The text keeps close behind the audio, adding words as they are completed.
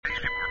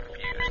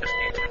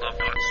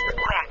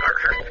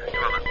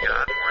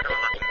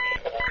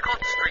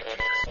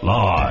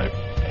Live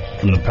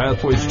from the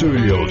Pathway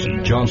Studios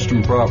in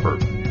Johnston proper.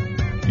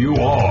 You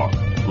are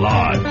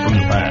Live from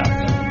the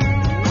Path.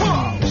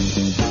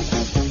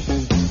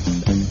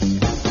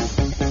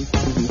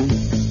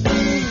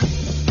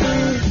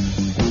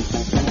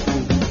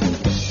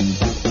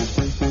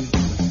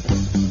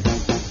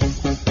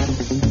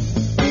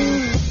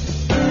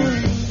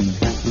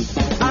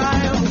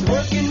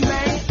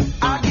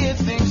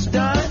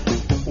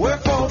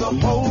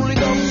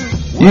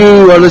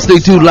 You are listening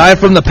to Live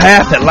from the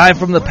Path at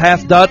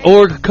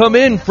livefromthepath.org. Come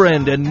in,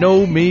 friend, and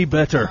know me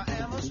better.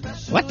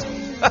 What?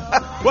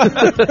 What?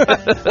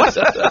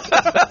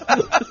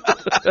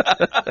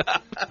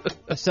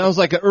 That sounds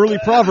like an early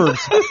Proverbs.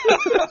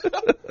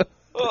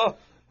 Oh,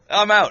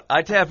 I'm out.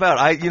 I tap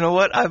out. You know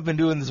what? I've been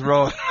doing this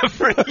wrong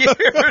for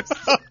years.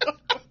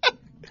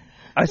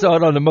 I saw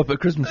it on the Muppet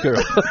Christmas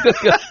Carol.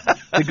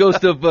 The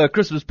ghost of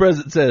Christmas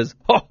Present says,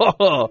 "Ha, ha,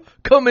 ha,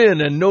 come in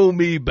and know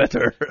me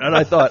better." And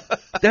I thought,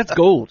 that's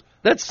gold.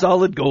 That's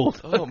solid gold.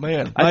 Oh,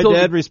 man. My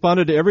dad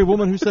responded to every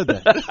woman who said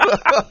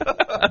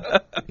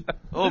that.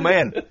 Oh,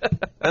 man.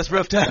 That's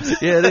rough times.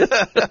 Yeah, it is.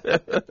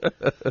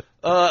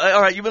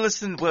 All right, you've been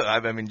listening, well, I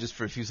mean, just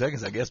for a few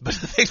seconds, I guess, but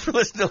thanks for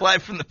listening to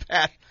Live from the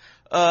Path.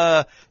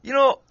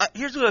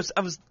 Here's what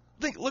I was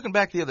looking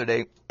back the other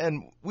day,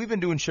 and we've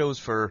been doing shows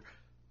for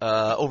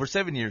over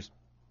 7 years.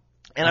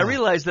 And I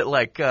realized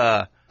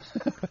that,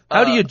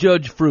 how do you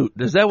judge fruit?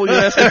 Is that what you're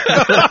asking?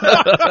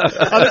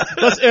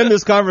 Let's end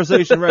this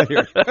conversation right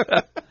here.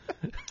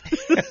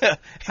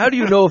 How do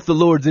you know if the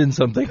Lord's in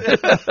something?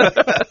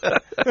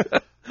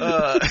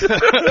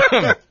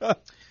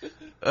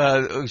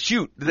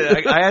 Shoot,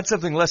 I had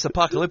something less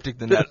apocalyptic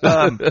than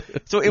that.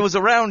 So it was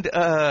around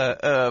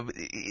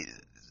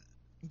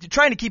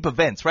trying to keep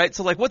events, right?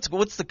 So,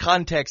 what's the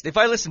context? If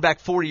I listen back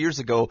 40 years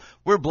ago,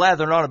 we're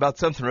blathering on about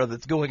something or other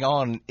that's going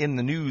on in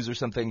the news or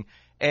something,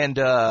 and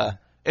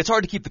it's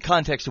hard to keep the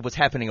context of what's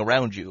happening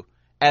around you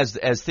as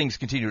things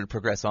continue to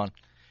progress on.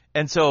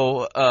 And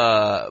so,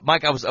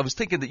 Mike, I was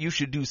thinking that you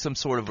should do some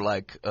sort of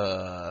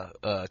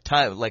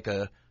time, like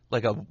a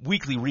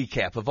weekly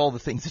recap of all the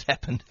things that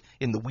happened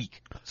in the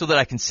week, so that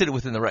I can sit it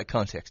within the right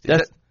context.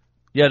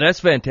 Yeah, that's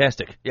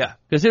fantastic. Yeah.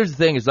 Because here's the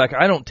thing: is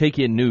I don't take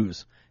in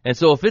news. And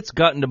so if it's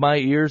gotten to my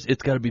ears,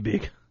 it's got to be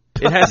big.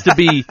 It has to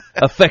be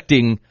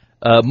affecting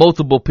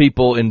multiple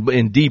people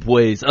in deep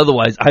ways.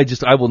 Otherwise,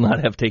 I will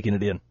not have taken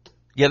it in.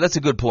 Yeah, that's a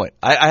good point.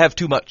 I have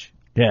too much.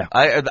 Yeah.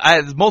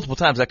 I multiple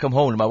times I come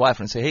home to my wife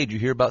and say, "Hey, did you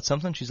hear about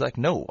something?" She's like,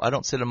 "No, I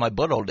don't sit on my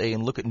butt all day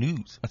and look at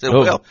news." I said,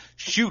 "Well,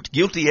 shoot,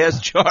 guilty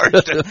as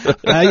charged."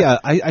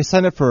 I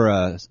signed up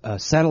for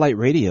satellite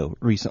radio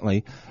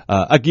recently.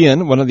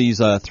 Again, one of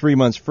these 3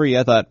 months free.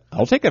 I thought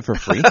I'll take it for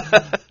free,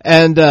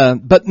 and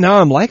but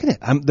now I'm liking it.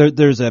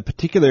 There's a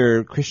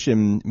particular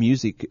Christian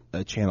music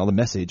channel, The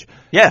Message.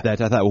 Yeah. That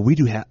I thought, well, we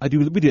do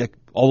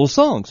all those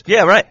songs.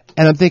 Yeah, right.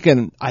 And I'm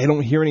thinking, I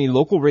don't hear any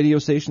local radio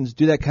stations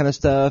do that kind of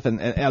stuff. And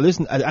I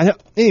listen.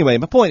 Anyway,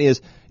 my point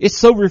is, it's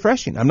so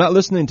refreshing. I'm not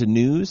listening to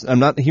news. I'm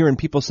not hearing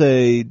people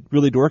say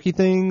really dorky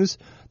things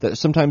that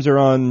sometimes are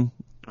on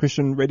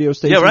Christian radio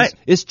stations. Yeah, right.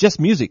 It's just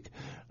music.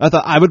 I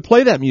thought I would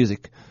play that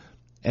music.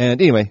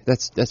 And anyway,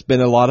 that's been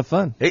a lot of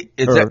fun. Hey,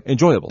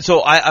 enjoyable.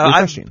 So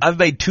I've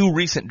made 2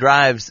 recent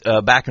drives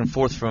back and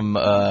forth from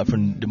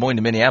Des Moines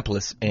to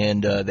Minneapolis,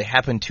 and they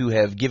happen to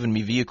have given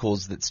me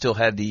vehicles that still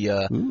had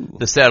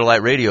the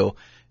satellite radio,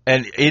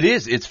 and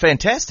it's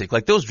fantastic.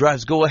 Like, those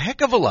drives go a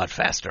heck of a lot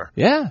faster.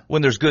 Yeah.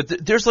 When there's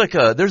there's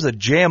a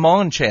jam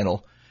on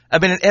channel. I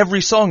mean, and every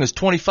song is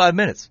 25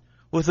 minutes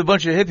with a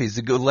bunch of hippies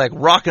that go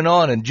rocking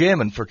on and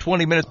jamming for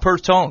 20 minutes per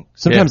song.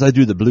 Sometimes I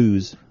do the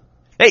blues.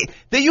 Hey,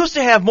 they used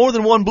to have more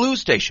than one blues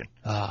station.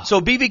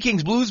 So B.B.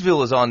 King's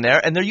Bluesville is on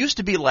there, and there used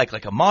to be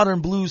like a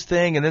modern blues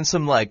thing, and then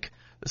some I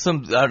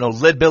don't know,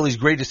 Lead Belly's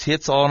Greatest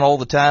Hits on all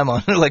the time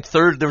on there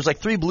was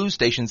 3 blues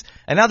stations,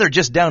 and now they're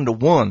just down to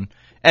 1.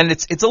 And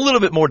it's a little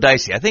bit more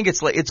dicey. I think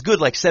it's good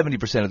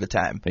 70% of the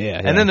time. Yeah.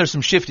 And then there's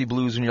some shifty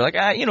blues, and you're like,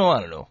 I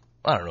don't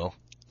know.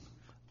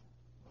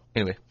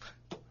 Anyway.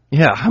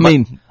 Yeah, I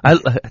mean,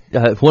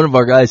 one of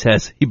our guys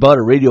he bought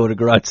a radio at a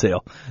garage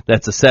sale.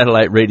 That's a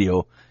satellite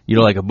radio.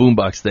 Like a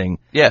boombox thing.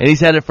 Yeah. And he's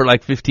had it for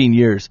 15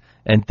 years,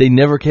 and they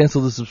never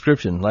canceled the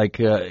subscription.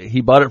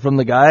 He bought it from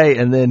the guy,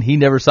 and then he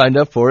never signed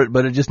up for it,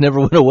 but it just never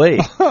went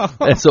away.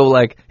 And so,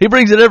 he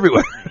brings it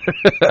everywhere.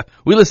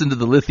 We listen to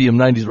the Lithium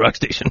 90s rock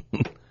station.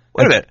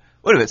 Wait a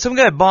minute. Some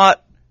guy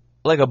bought,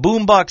 a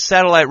boombox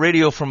satellite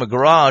radio from a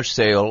garage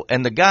sale,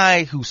 and the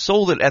guy who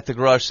sold it at the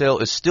garage sale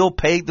is still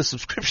paying the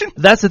subscription?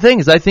 That's the thing,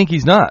 is I think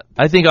he's not.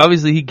 I think,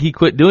 obviously, he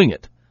quit doing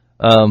it.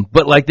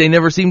 But, they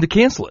never seem to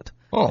cancel it.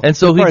 Oh, and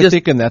so he just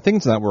thinking that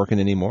thing's not working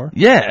anymore.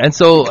 Yeah, and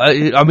so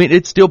I mean,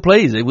 it still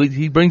plays.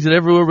 He brings it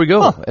everywhere we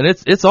go, and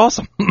it's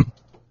awesome.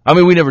 I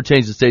mean, we never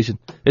change the station.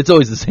 It's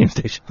always the same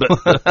station,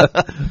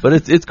 but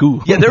it's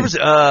cool. Yeah, there was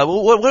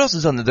what else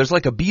is on there? There's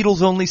a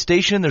Beatles only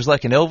station. There's an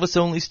Elvis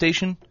only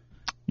station.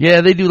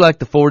 Yeah, they do the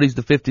 40s,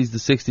 the 50s, the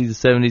 60s,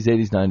 the 70s,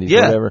 80s, 90s,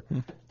 whatever.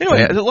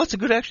 Anyway, there's lots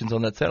of good actions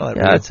on that satellite.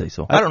 Yeah, I'd say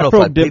so. I don't know if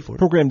I'd pay for it.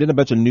 Programmed in a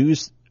bunch of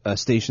news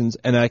stations,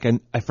 and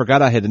I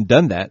forgot I hadn't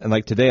done that. And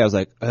like today, I was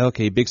like,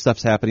 okay, big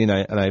stuff's happening,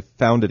 and I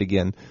found it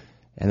again,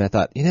 and I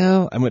thought,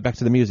 I went back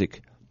to the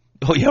music.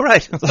 Oh yeah,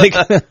 right. Like,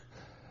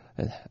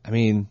 I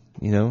mean,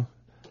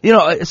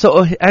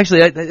 So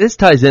actually, this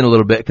ties in a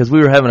little bit because we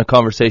were having a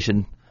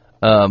conversation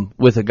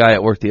with a guy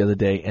at work the other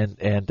day,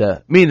 and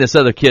me and this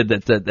other kid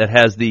that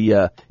has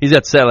he's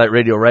got satellite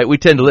radio, right? We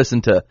tend to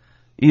listen to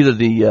either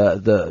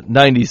the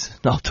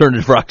 90s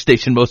alternative rock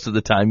station most of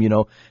the time,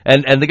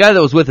 and the guy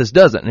that was with us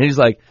doesn't, and he's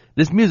like,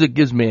 this music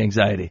gives me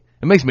anxiety.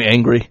 It makes me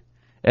angry,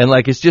 and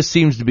like it just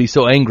seems to be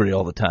so angry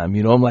all the time,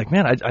 I'm like,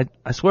 man,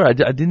 I swear I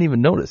didn't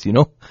even notice,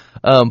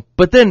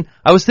 but then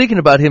I was thinking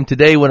about him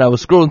today when I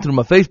was scrolling through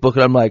my Facebook,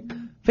 and I'm like,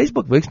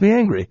 Facebook makes me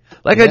angry.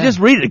 Like, I just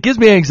read it. It gives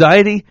me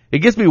anxiety. It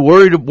gets me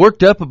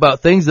worked up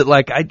about things that,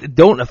 like,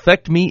 don't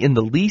affect me in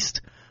the least,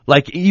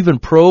 like, even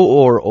pro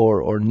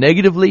or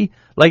negatively.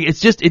 Like,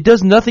 it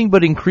does nothing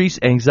but increase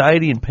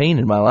anxiety and pain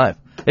in my life.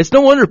 It's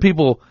no wonder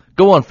people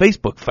go on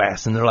Facebook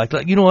fast and they're like,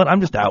 you know what? I'm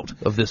just out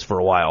of this for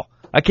a while.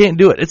 I can't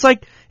do it. It's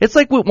like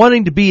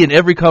wanting to be in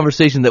every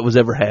conversation that was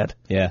ever had.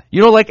 Yeah.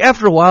 Like,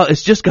 after a while,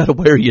 it's just got to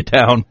wear you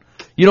down.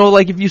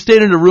 Like if you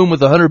stand in a room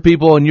with 100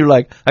 people and you're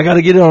like, I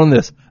gotta get in on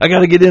this, I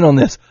gotta get in on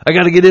this, I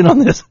gotta get in on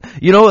this,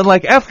 and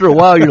like after a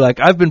while you're like,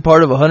 I've been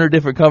part of 100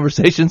 different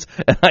conversations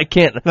and I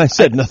can't. I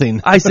said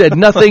nothing. I said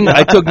nothing.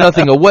 I took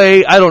nothing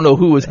away. I don't know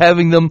who was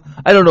having them.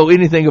 I don't know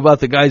anything about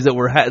the guys that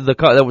were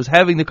that was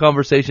having the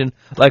conversation.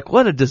 Like,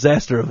 what a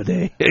disaster of a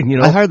day.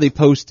 I hardly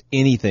post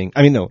anything.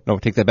 I mean, no,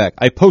 take that back.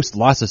 I post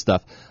lots of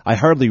stuff. I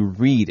hardly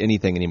read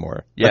anything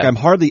anymore. Yeah. Like I'm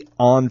hardly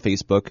on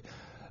Facebook.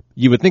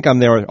 You would think I'm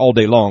there all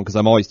day long because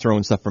I'm always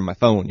throwing stuff from my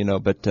phone,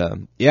 But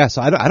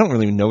so I don't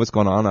really know what's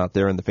going on out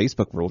there in the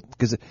Facebook world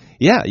because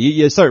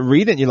you start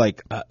reading, and you're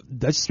like,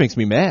 that just makes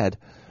me mad,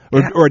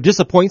 or it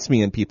disappoints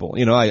me in people.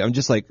 I'm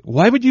just like,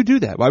 why would you do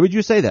that? Why would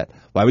you say that?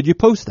 Why would you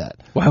post that?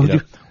 Why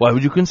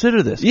would you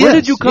consider this? Yes, where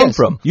did you come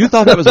from? You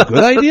thought that was a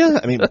good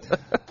idea? I mean,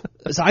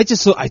 I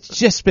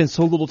just spend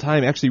so little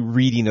time actually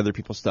reading other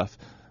people's stuff.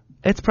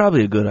 It's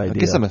probably a good idea. I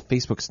guess I'm a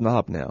Facebook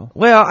snob now.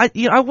 Well,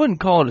 I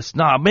wouldn't call it a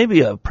snob. Maybe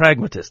a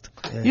pragmatist.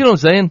 Yeah. You know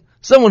what I'm saying?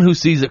 Someone who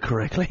sees it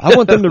correctly. I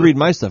want them to read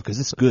my stuff because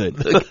it's good.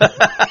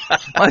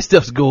 My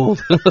stuff's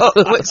gold.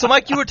 So,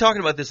 Mike, you were talking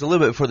about this a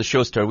little bit before the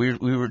show started.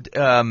 We were.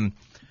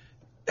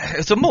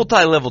 It's a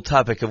multi-level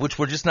topic of which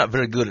we're just not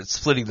very good at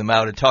splitting them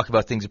out and talk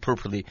about things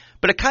appropriately.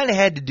 But it kind of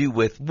had to do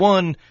with,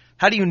 one,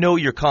 how do you know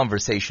your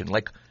conversation?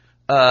 Like,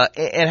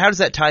 and how does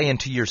that tie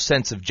into your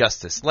sense of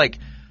justice? Like,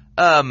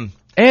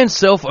 and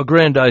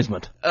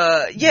self-aggrandizement.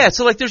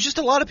 So like there's just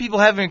a lot of people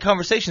having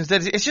conversations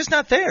that it's just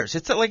not theirs.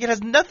 It's like it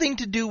has nothing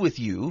to do with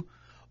you.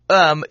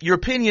 Your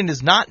opinion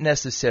is not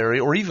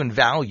necessary or even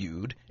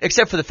valued,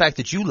 except for the fact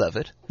that you love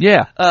it.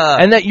 Yeah,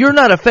 and that you're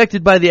not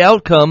affected by the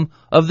outcome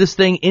of this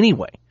thing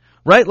anyway,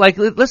 right? Like,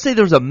 let's say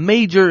there's a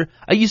major,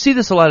 you see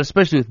this a lot,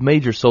 especially with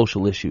major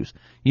social issues.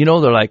 They're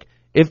like,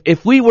 if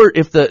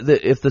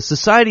the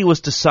society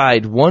was to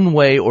side one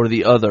way or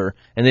the other,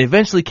 and they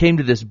eventually came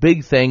to this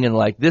big thing and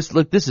like this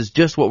is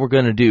just what we're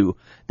going to do,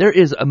 there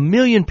is a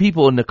million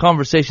people in the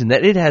conversation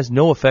that it has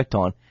no effect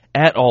on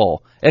at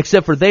all,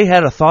 except for they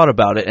had a thought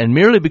about it, and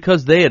merely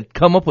because they had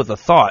come up with a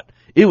thought,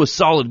 it was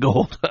solid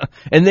gold,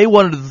 and they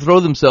wanted to throw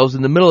themselves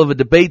in the middle of a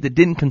debate that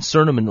didn't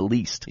concern them in the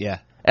least. Yeah,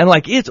 and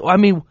like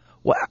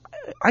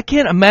I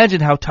can't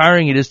imagine how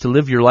tiring it is to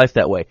live your life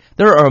that way.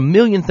 There are a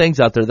million things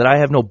out there that I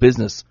have no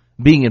business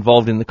being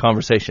involved in the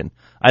conversation.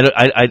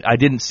 I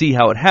didn't see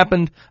how it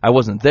happened. I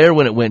wasn't there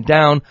when it went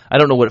down. I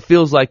don't know what it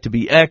feels like to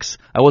be X.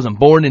 I wasn't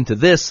born into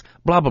this.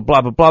 Blah, blah,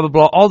 blah, blah, blah, blah,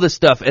 blah, all this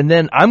stuff. And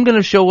then I'm going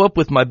to show up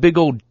with my big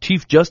old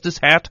Chief Justice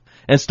hat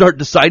and start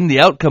deciding the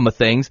outcome of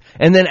things.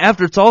 And then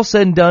after it's all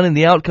said and done and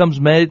the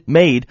outcome's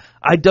made,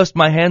 I dust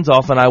my hands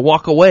off and I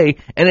walk away,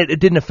 and it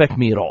didn't affect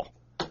me at all.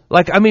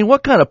 Like, I mean,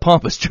 what kind of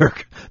pompous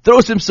jerk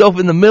throws himself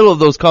in the middle of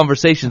those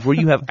conversations where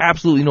you have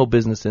absolutely no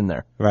business in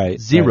there? Right.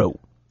 Zero. Right.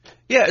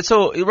 Yeah,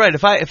 so right,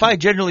 if I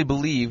genuinely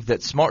believe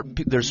that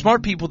there's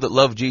smart people that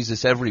love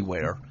Jesus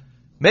everywhere,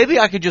 maybe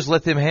I could just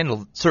let them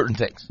handle certain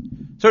things.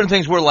 Certain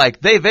things where like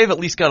they've at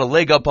least got a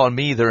leg up on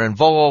me, they're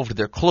involved,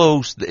 they're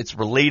close, it's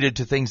related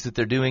to things that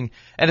they're doing.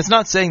 And it's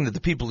not saying that the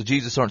people of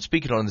Jesus aren't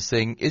speaking on this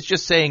thing. It's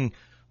just saying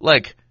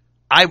like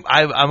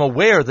I'm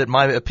aware that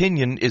my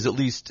opinion is at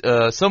least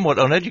somewhat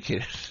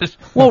uneducated.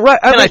 Well, right.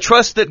 Can I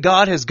trust that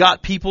God has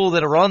got people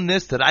that are on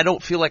this that I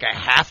don't feel like I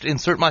have to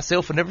insert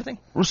myself in everything?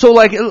 So,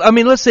 like, I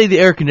mean, let's say the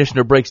air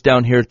conditioner breaks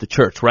down here at the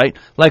church, right?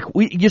 Like,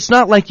 it's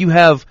not like you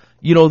have,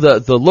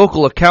 the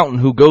local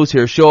accountant who goes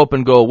here show up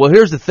and go, well,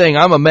 here's the thing,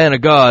 I'm a man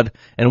of God,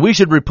 and we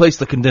should replace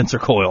the condenser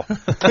coil. You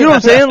know what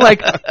I'm saying?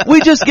 Like,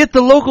 we just get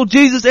the local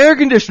Jesus air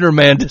conditioner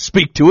man to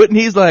speak to it, and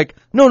he's like,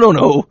 no,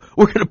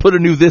 we're going to put a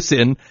new this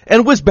in,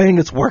 and whiz bang,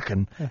 it's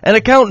working. An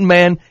accountant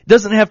man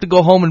doesn't have to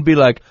go home and be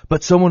like,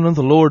 but someone of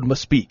the Lord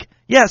must speak.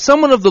 Yeah,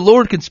 someone of the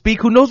Lord can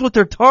speak who knows what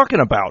they're talking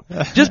about.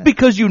 Just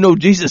because you know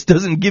Jesus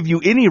doesn't give you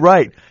any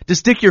right to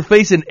stick your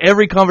face in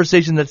every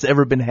conversation that's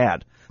ever been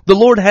had. The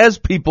Lord has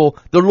people,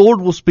 the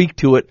Lord will speak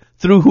to it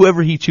through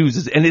whoever he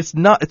chooses, and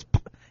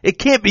It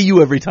can't be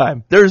you every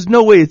time. There's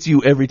no way it's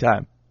you every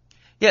time.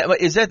 Yeah,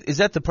 but is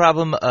that the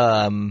problem?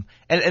 And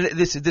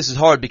this is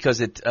hard because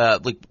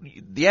like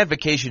the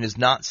advocation is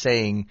not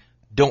saying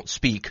don't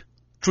speak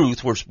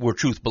truth where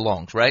truth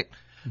belongs, right?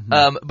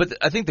 Mm-hmm. But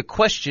I think the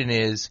question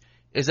is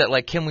that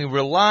like, can we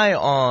rely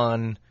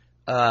on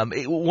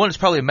one is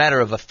probably a matter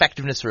of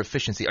effectiveness or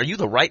efficiency. Are you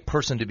the right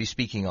person to be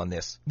speaking on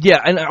this? Yeah,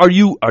 and are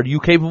you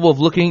capable of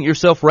looking at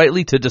yourself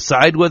rightly to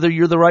decide whether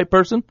you're the right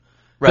person?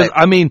 Right.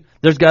 I mean,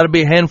 there's got to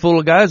be a handful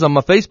of guys on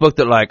my Facebook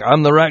that like,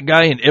 I'm the right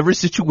guy in every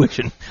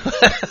situation.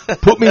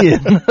 Put me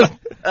in.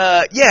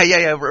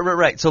 Yeah.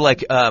 Right. So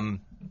like,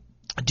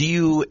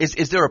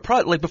 is there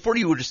a like before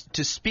you were just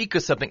to speak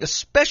of something,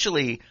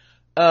 especially,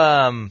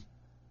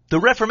 the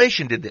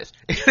Reformation did this.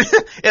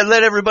 It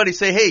let everybody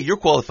say, hey, you're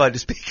qualified to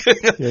speak.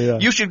 Yeah.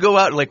 You should go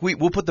out, like,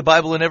 we'll put the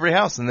Bible in every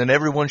house, and then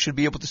everyone should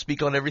be able to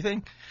speak on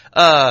everything.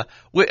 And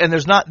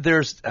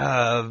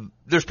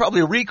there's probably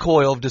a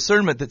recoil of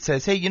discernment that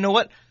says, hey, you know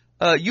what?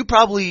 You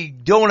probably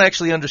don't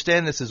actually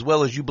understand this as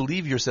well as you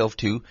believe yourself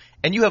to,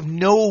 and you have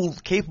no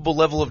capable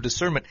level of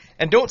discernment,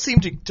 and don't seem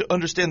to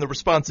understand the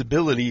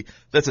responsibility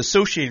that's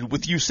associated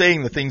with you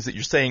saying the things that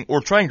you're saying, or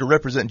trying to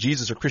represent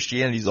Jesus or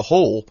Christianity as a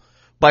whole,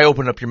 by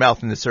opening up your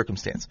mouth in this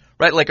circumstance,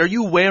 right? Like, are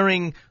you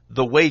wearing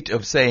the weight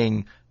of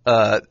saying,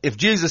 if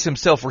Jesus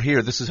himself were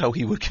here, this is how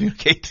he would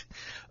communicate?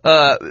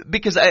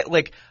 Because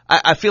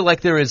I feel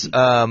like there is,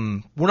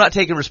 we're not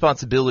taking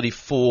responsibility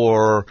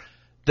for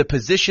the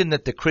position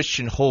that the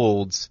Christian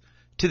holds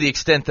to the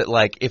extent that,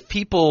 like, if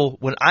people,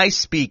 when I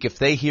speak, if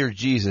they hear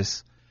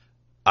Jesus,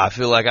 I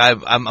feel like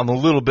I'm a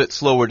little bit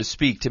slower to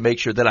speak to make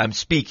sure that I'm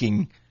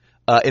speaking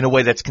in a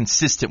way that's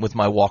consistent with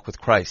my walk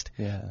with Christ.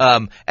 Yeah.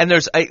 And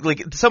there's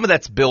some of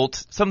that's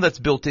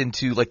built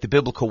into like the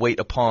biblical weight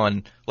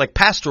upon like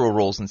pastoral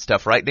roles and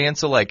stuff, right, Dan?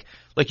 So like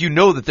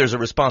that there's a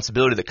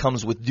responsibility that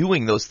comes with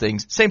doing those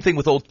things. Same thing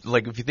with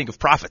if you think of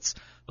prophets,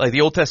 like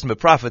the Old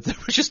Testament prophets, there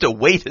was just a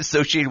weight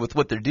associated with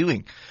what they're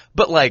doing.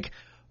 But like,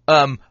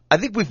 I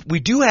think we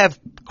do have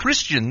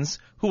Christians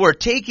who are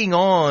taking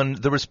on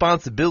the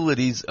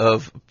responsibilities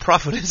of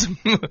prophetism.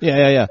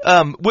 Yeah.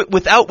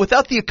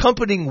 Without the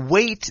accompanying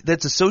weight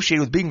that's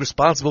associated with being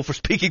responsible for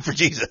speaking for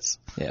Jesus.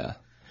 Yeah.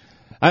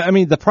 I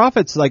mean, the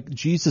prophets, like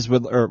Jesus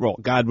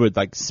God would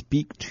like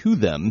speak to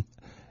them,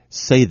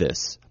 say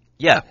this.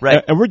 Yeah,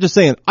 right. And we're just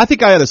saying, I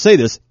think I ought to say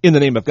this in the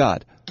name of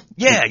God.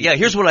 Yeah.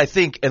 Here's what I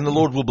think, and the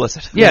Lord will bless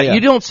it. Yeah.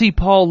 You don't see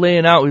Paul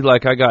laying out,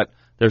 like,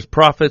 there's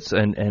prophets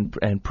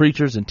and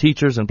preachers and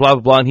teachers and blah,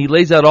 blah, blah, and he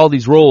lays out all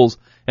these roles.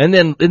 And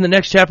then in the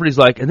next chapter, he's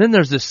like, and then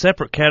there's this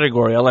separate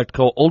category I like to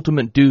call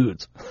ultimate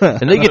dudes.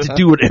 And they get to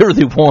do whatever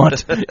they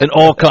want in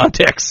all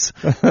contexts.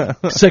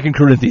 2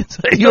 Corinthians.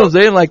 You know what I'm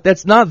saying? Like,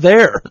 that's not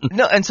there.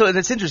 No, and so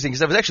that's interesting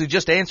because I was actually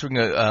just answering,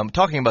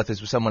 talking about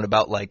this with someone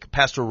about like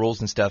pastoral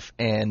roles and stuff,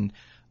 and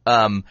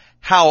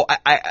how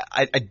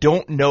I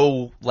don't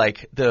know,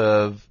 like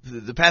the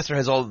pastor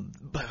has all,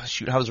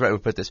 how was the right way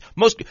to put this?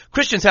 Most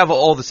Christians have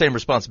all the same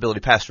responsibility,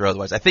 pastor or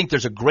otherwise. I think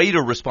there's a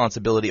greater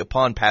responsibility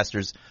upon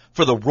pastors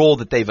for the role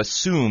that they've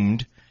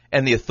assumed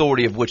and the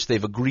authority of which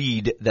they've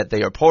agreed that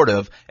they are part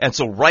of. And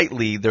so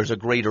rightly, there's a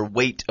greater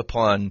weight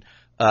upon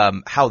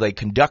how they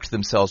conduct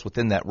themselves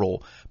within that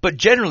role. But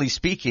generally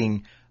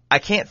speaking, I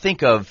can't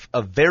think of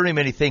very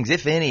many things,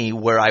 if any,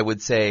 where I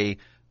would say,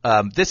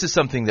 this is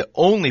something that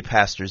only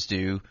pastors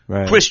do.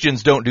 Right.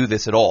 Christians don't do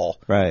this at all.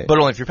 Right. But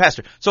only if you're a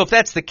pastor. So if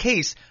that's the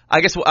case,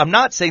 I guess I'm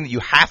not saying that you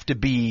have to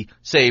be,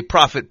 say,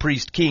 prophet,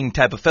 priest, king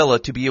type of fella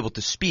to be able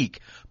to speak.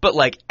 But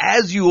like,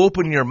 as you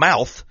open your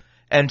mouth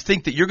and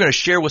think that you're going to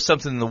share with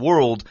something in the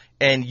world,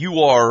 and you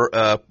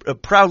are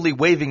proudly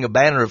waving a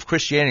banner of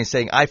Christianity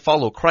saying, I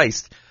follow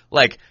Christ,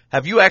 like,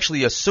 have you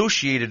actually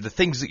associated the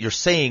things that you're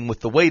saying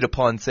with the weight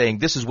upon saying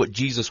this is what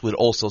Jesus would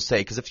also say?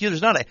 Because if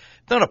there's not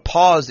a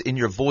pause in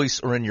your voice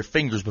or in your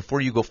fingers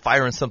before you go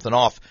firing something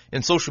off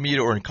in social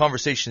media or in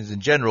conversations in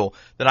general,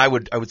 then I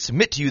would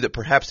submit to you that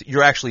perhaps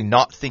you're actually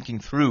not thinking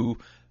through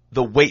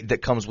the weight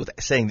that comes with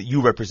saying that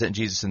you represent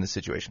Jesus in this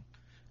situation.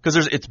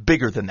 Because it's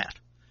bigger than that.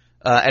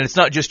 And it's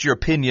not just your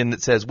opinion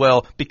that says,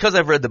 well, because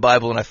I've read the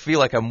Bible and I feel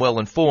like I'm well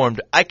informed,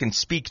 I can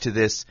speak to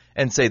this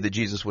and say that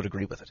Jesus would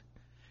agree with it.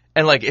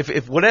 And like,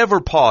 if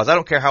whatever pause, I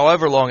don't care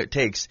however long it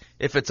takes,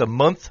 if it's a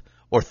month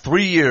or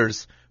 3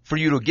 years for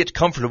you to get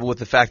comfortable with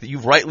the fact that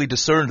you've rightly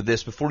discerned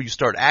this before you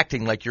start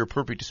acting like you're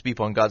appropriate to speak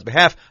on God's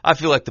behalf, I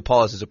feel like the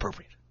pause is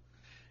appropriate.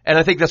 And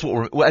I think that's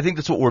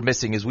what we're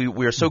missing is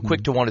we are so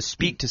quick to want to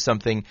speak to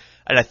something,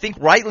 and I think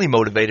rightly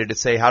motivated to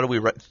say, how do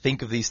we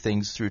think of these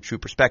things through true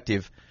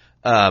perspective?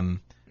 But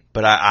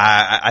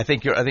I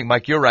think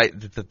Mike, you're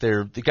right that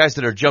they're the guys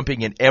that are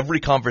jumping in every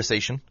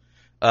conversation.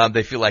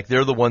 They feel like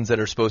they're the ones that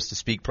are supposed to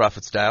speak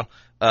prophet style.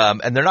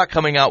 And they're not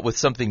coming out with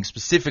something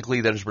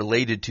specifically that is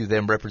related to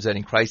them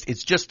representing Christ.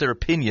 It's just their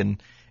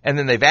opinion. And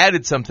then they've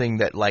added something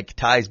that like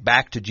ties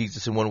back to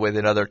Jesus in one way or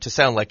another to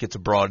sound like it's a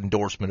broad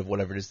endorsement of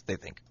whatever it is that they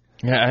think.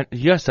 Yeah,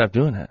 you gotta stop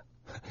doing that.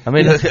 I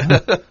mean,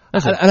 and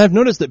I've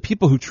noticed that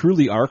people who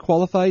truly are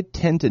qualified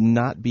tend to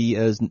not be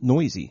as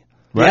noisy.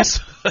 right? Yes.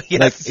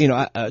 Yes.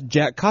 Like,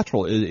 Jack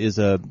Cottrell is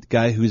a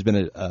guy who's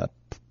been a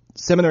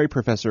seminary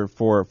professor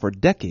for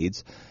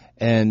decades,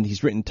 and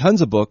he's written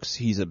tons of books.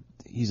 He's a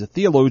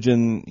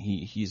theologian.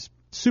 He's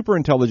super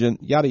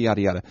intelligent. Yada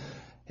yada yada.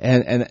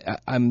 And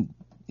I'm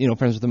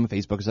friends with him on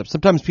Facebook and stuff.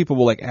 Sometimes people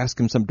will like ask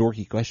him some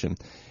dorky question,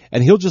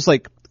 and he'll just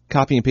like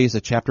copy and paste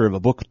a chapter of a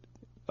book.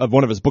 Of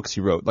one of his books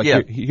he wrote.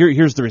 Like,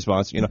 here's the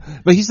response,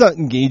 But he's not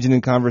engaging in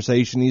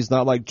conversation. He's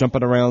not, like,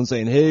 jumping around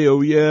saying, hey,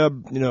 oh, yeah,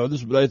 this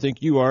is what I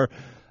think you are.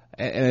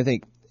 And I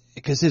think,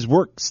 because his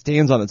work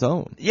stands on its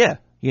own. Yeah.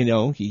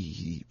 He'll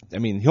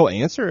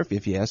answer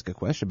if you ask a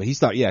question, but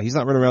he's not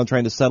running around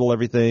trying to settle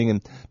everything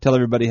and tell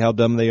everybody how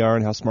dumb they are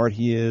and how smart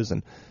he is.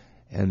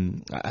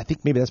 And I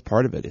think maybe that's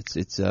part of it.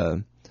 It's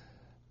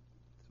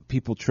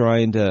people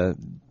trying to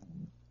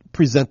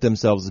present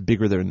themselves as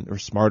bigger than or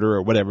smarter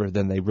or whatever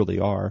than they really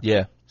are.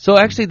 Yeah. So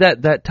actually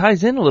that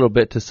ties in a little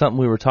bit to something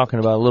we were talking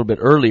about a little bit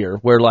earlier,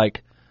 where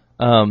like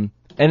and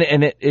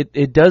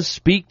it does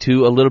speak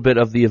to a little bit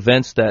of the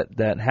events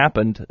that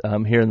happened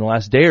here in the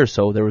last day or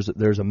so.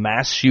 There's a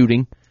mass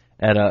shooting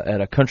at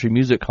a country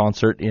music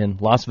concert in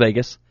Las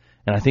Vegas,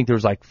 and I think there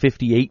was like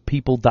 58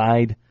 people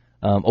died,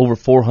 over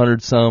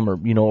 400 some or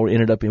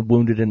ended up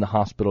wounded in the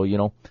hospital,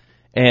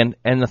 And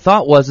the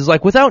thought is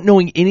like, without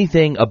knowing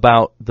anything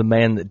about the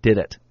man that did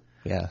it,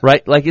 yeah,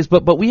 right? Like,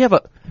 but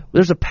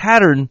there's a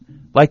pattern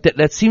like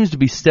that seems to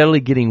be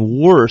steadily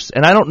getting worse.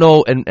 And I don't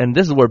know, and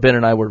this is where Ben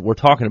and I were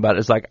talking about it,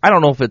 is like, I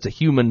don't know if it's a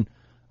human,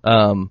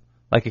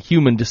 like a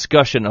human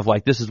discussion of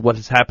like, this is what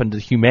has happened to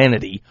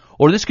humanity,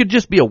 or this could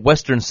just be a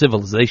Western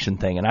civilization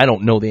thing, and I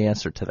don't know the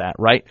answer to that,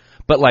 right?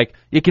 But like,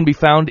 it can be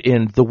found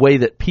in the way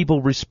that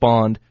people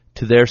respond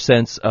to their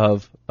sense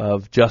of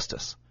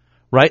justice,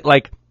 right?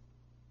 Like,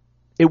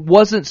 it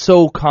wasn't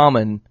so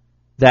common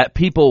that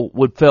people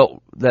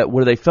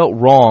where they felt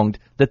wronged,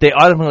 that they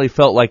automatically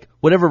felt like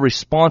whatever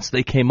response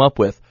they came up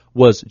with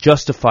was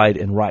justified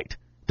and right.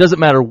 Doesn't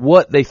matter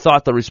what they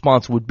thought the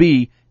response would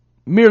be,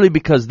 merely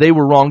because they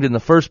were wronged in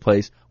the first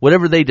place.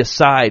 Whatever they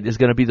decide is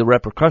going to be the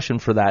repercussion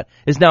for that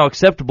is now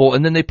acceptable,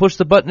 and then they push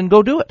the button and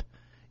go do it.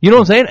 You know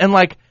what I'm saying? And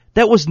like,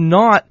 that was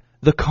not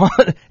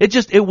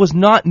it was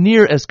not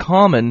near as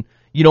common,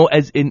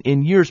 as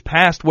in years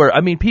past, where,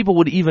 people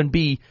would even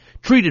be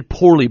treated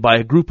poorly by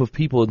a group of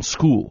people in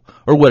school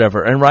or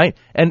whatever, and right?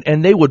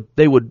 And they would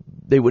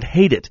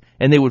hate it,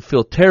 and they would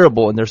feel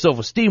terrible, and their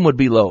self-esteem would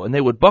be low, and they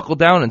would buckle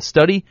down and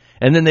study,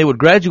 and then they would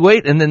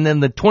graduate, and then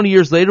the 20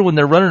 years later, when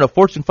they're running a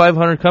Fortune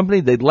 500 company,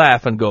 they'd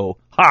laugh and go,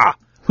 ha,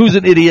 who's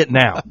an idiot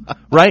now?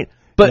 Right?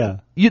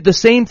 But the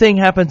same thing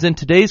happens in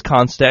today's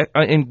context,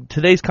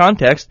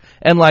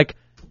 and like,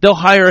 they'll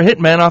hire a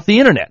hitman off the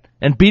internet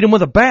and beat him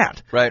with a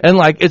bat. Right. And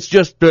like, it's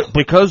just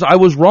because I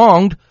was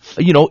wronged,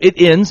 it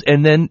ends,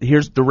 and then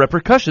here's the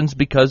repercussions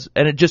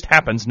and it just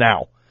happens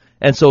now.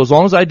 And so as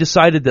long as I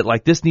decided that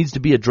like, this needs to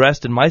be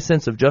addressed and my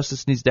sense of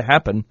justice needs to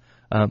happen,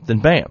 then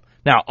bam.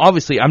 Now,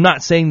 obviously, I'm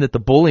not saying that the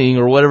bullying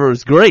or whatever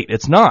is great.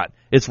 It's not.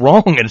 It's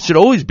wrong, and it should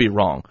always be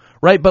wrong.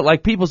 Right? But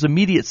like, people's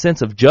immediate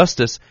sense of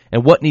justice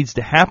and what needs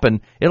to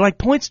happen, it like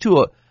points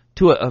to a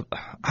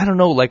I don't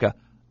know, like a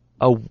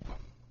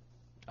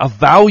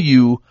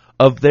value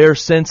of their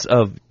sense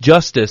of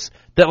justice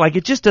that like,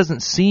 it just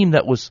doesn't seem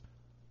that was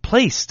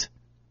placed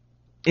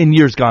in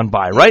years gone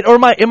by, right? Or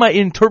am I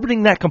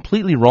interpreting that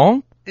completely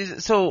wrong? I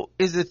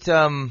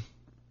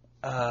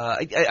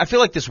feel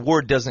like this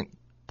word doesn't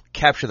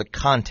capture the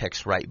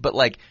context right, but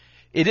like,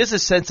 it is a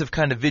sense of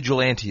kind of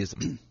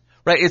vigilantism,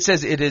 right? It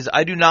says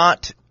I do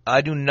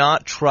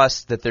not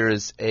trust that there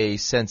is a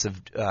sense of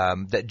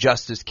that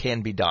justice can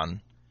be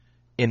done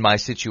in my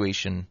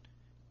situation.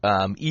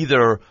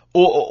 Either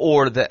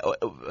or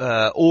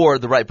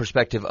the right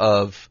perspective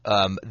of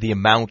the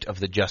amount of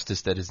the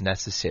justice that is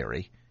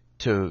necessary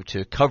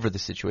to cover the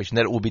situation,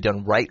 that it will be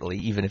done rightly,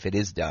 even if it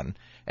is done.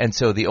 And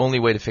so the only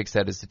way to fix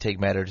that is to take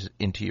matters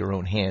into your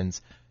own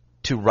hands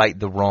to right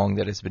the wrong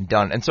that has been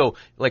done. And so,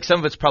 like, some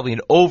of it's probably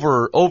an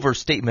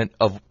overstatement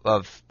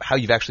of how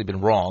you've actually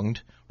been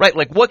wronged, right?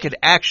 Like, what could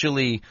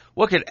actually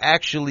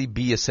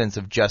be a sense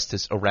of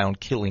justice around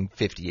killing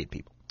 58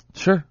 people?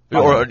 Sure.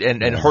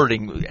 And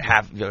hurting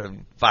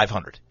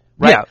 500.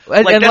 Right? Yeah,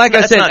 and like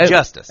I said, not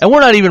justice. And we're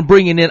not even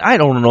bringing in. I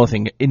don't know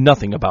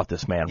nothing about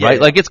this man, right?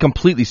 Yeah. Like, it's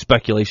completely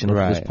speculation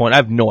at this point. I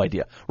have no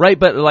idea, right?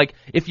 But like,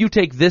 if you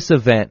take this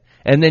event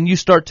and then you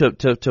start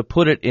to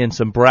put it in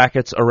some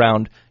brackets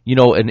around,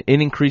 an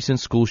increase in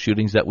school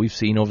shootings that we've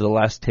seen over the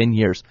last 10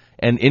 years,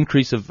 an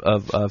increase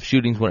of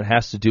shootings when it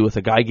has to do with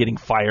a guy getting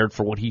fired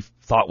for what he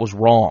thought was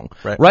wrong,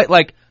 right?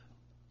 Like,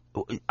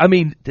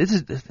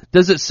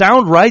 does it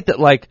sound right that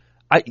like,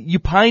 you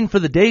pine for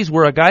the days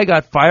where a guy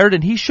got fired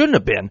and he shouldn't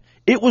have been?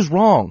 It was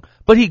wrong.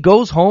 But he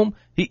goes home,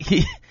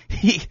 he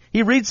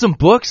reads some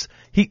books,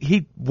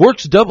 he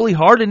works doubly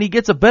hard, and he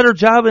gets a better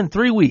job in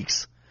 3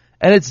 weeks.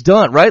 And it's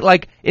done, right?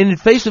 Like, in the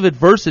face of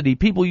adversity,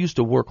 people used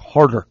to work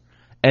harder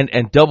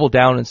and double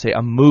down and say,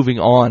 I'm moving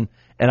on.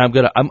 and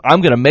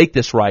I'm gonna make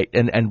this right,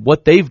 and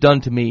what they've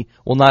done to me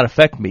will not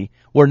affect me.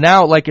 Where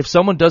now, like, if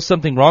someone does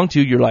something wrong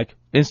to you, you're like,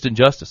 instant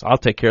justice. I'll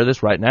take care of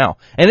this right now.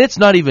 And it's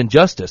not even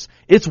justice.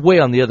 It's way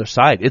on the other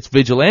side. It's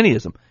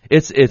vigilantism.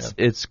 It's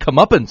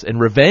comeuppance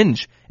and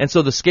revenge. And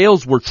so the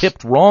scales were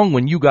tipped wrong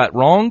when you got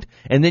wronged,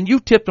 and then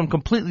you tipped them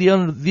completely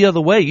the other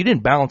way. You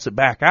didn't balance it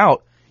back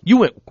out. You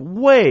went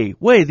way,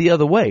 way the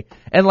other way.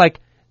 And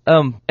like,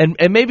 and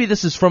maybe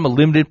this is from a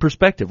limited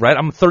perspective, right?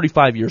 I'm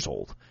 35 years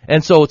old.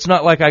 And so it's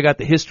not like I got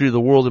the history of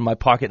the world in my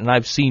pocket and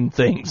I've seen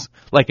things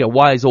like a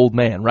wise old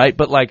man, right?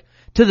 But like,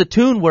 to the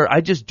tune where I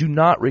just do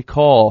not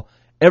recall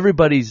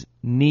everybody's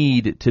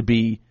need to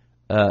be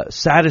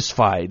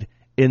satisfied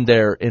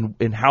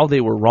in how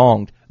they were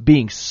wronged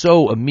being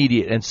so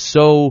immediate and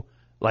so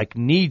like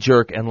knee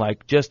jerk and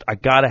like just I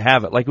gotta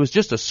have it. Like it was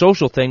just a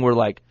social thing where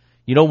like,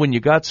 you know, when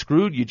you got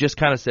screwed, you just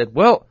kind of said,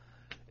 well,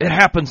 it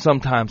happens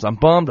sometimes. I'm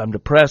bummed. I'm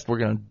depressed. We're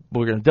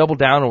gonna double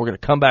down and we're gonna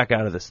come back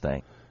out of this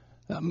thing.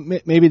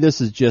 Maybe this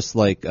is just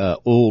like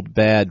old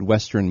bad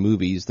Western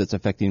movies that's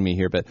affecting me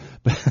here, but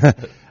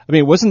I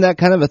mean, wasn't that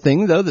kind of a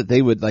thing though that they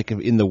would like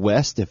in the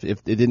West, if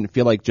they didn't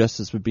feel like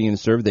justice was being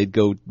served, they'd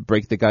go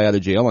break the guy out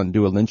of jail and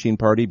do a lynching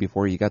party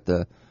before he got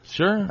the.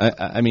 Sure.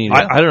 I mean,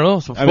 I don't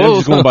know. I mean, I'm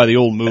just going by the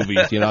old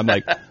movies, you know. I'm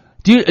like,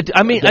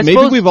 I maybe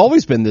suppose we've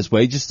always been this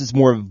way. Just it's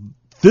more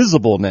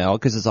visible now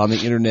because it's on the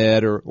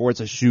internet or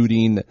it's a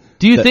shooting.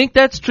 Do you think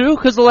that's true?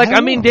 Because like,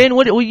 I mean, Dan,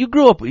 you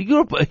grew up,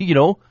 you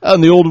know,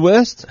 in the old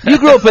West. You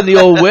grew up in the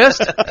old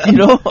West, you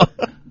know.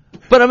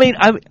 But I mean,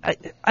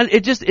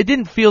 it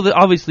didn't feel that.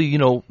 Obviously, you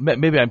know,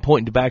 maybe I'm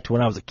pointing back to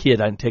when I was a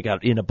kid. I didn't take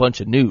out in a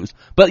bunch of news,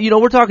 but you know,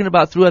 we're talking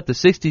about throughout the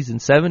 '60s and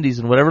 '70s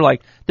and whatever.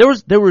 Like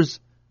there was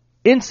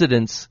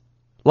incidents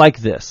like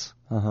this,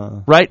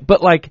 right?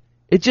 But like.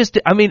 It just,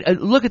 I mean,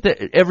 look at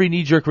every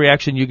knee-jerk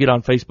reaction you get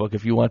on Facebook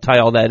if you want to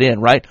tie all that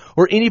in, right?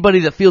 Or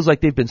anybody that feels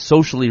like they've been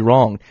socially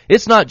wronged.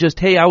 It's not just,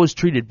 hey, I was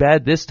treated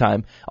bad this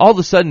time. All of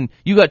a sudden,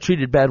 you got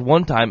treated bad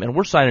one time, and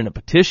we're signing a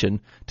petition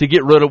to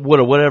get rid of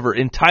whatever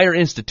entire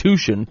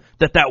institution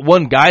that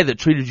one guy that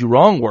treated you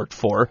wrong worked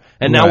for,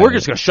 and now we're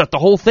just going to shut the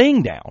whole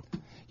thing down.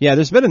 Yeah,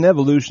 there's been an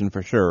evolution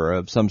for sure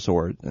of some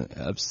sort,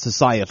 of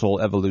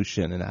societal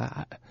evolution,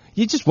 and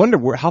you just wonder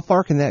how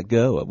far can that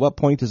go? At what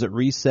point does it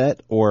reset,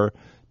 or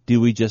do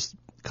we just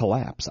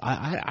collapse?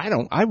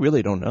 I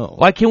really don't know.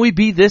 Why can we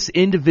be this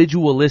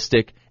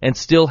individualistic and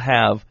still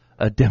have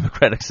a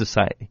democratic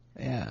society?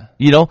 Yeah.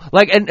 You know,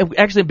 like, and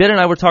actually Ben and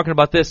I were talking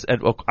about this,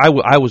 and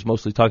I was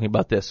mostly talking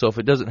about this, so if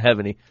it doesn't have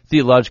any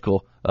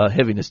theological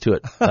heaviness to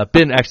it,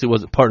 Ben actually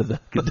wasn't part of the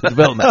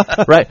development,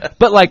 right?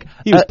 But like,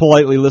 he was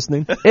politely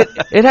listening.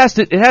 It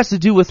has to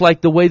do with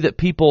like the way that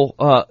people,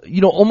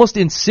 you know, almost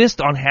insist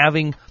on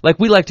having, like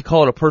we like to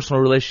call it a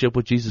personal relationship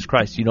with Jesus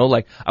Christ, you know,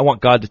 like I want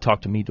God to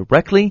talk to me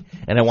directly,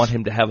 and I want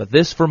Him to have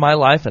this for my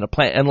life and a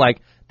plan, and like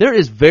there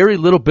is very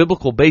little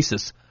biblical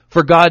basis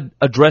for God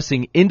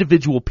addressing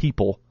individual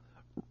people.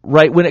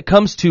 Right, when it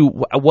comes to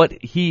what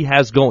He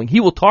has going, He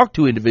will talk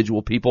to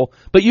individual people,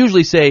 but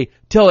usually say,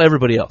 tell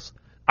everybody else.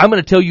 I'm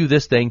going to tell you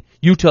this thing,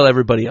 you tell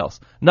everybody else.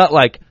 Not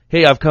like,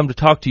 hey, I've come to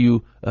talk to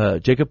you,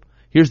 Jacob,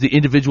 here's the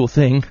individual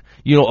thing,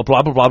 you know,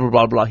 blah, blah, blah, blah,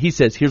 blah, blah. He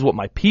says, here's what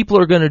my people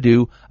are going to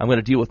do. I'm going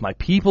to deal with my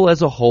people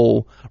as a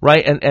whole,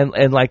 right?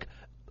 And like,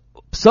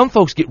 some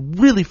folks get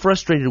really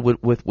frustrated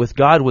with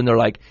God when they're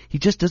like, He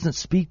just doesn't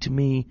speak to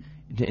me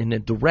in a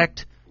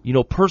direct, you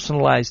know,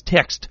 personalized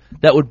text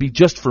that would be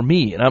just for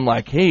me. And I'm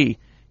like, hey,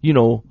 you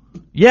know,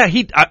 yeah,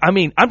 I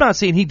mean, I'm not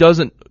saying He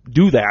doesn't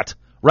do that,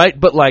 right?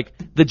 But like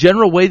the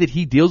general way that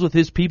He deals with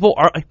His people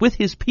are with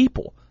His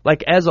people,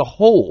 like as a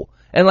whole.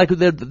 And like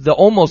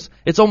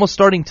it's almost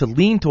starting to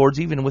lean towards,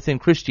 even within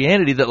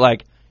Christianity, that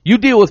like, you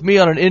deal with me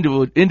on an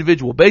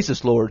individual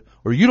basis, Lord,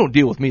 or you don't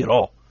deal with me at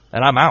all,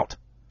 and I'm out.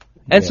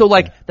 And so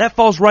like, that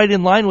falls right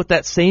in line with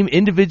that same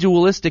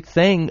individualistic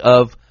thing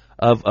of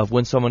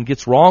when someone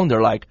gets wrong,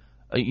 they're like,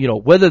 you know,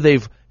 whether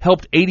they've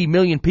helped 80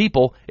 million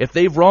people, if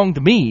they've wronged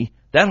me,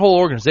 that whole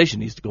organization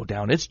needs to go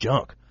down. It's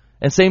junk.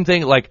 And same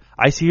thing, like,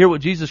 I hear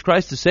what Jesus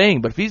Christ is saying,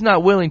 but if He's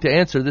not willing to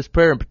answer this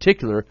prayer in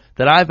particular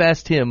that I've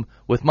asked Him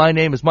with my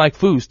name as Mike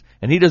Foost,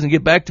 and He doesn't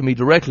get back to me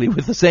directly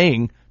with the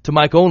saying to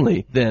Mike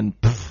only, then,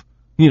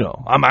 you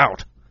know, I'm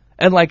out.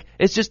 And like,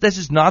 that's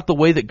just not the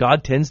way that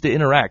God tends to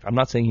interact. I'm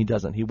not saying He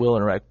doesn't. He will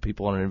interact with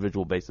people on an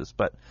individual basis.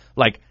 But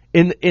like,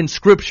 in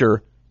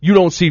Scripture, you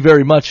don't see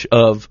very much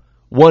of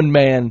one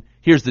man.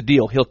 Here's the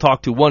deal. He'll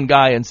talk to one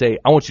guy and say,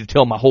 I want you to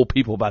tell my whole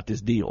people about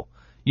this deal.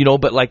 You know,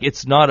 but like,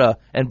 it's not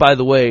and by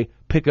the way,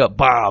 pick up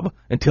Bob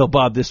and tell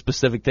Bob this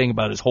specific thing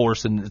about his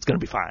horse and it's going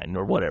to be fine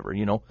or whatever,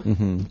 you know.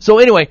 Mm-hmm. So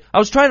anyway, I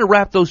was trying to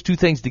wrap those two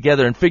things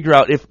together and figure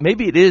out if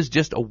maybe it is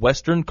just a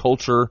Western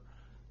culture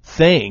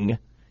thing,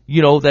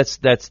 you know, that's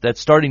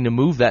starting to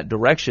move that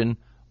direction,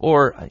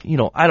 or, you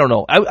know, I don't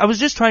know. I was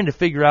just trying to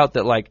figure out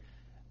that, like,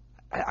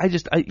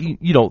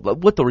 you know,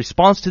 what the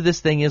response to this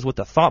thing is, what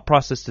the thought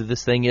process to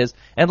this thing is,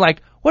 and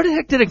like, what the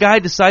heck did a guy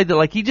decide that,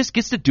 like, he just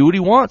gets to do what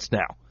he wants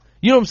now?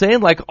 You know what I'm saying?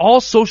 Like, all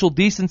social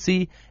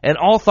decency and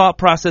all thought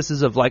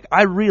processes of, like,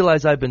 I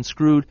realize I've been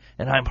screwed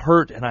and I'm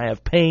hurt and I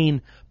have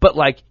pain, but,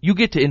 like, you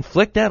get to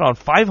inflict that on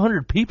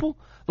 500 people?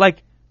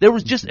 Like,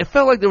 it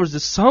felt like there was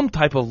just some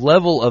type of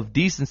level of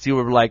decency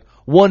where, like,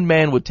 one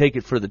man would take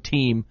it for the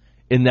team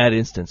in that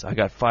instance. I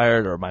got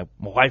fired, or my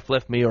wife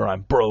left me, or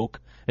I'm broke.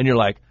 And you're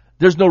like,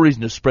 there's no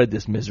reason to spread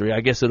this misery. I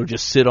guess it'll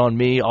just sit on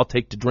me. I'll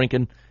take to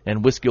drinking,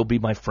 and whiskey will be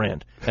my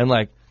friend. And,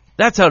 like,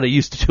 that's how they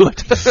used to do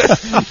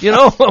it. You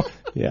know?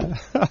 Yeah.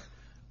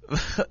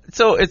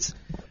 So it's.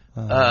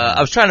 I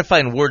was trying to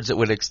find words that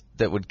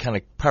would kind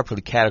of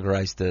properly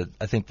categorize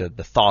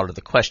the thought or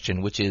the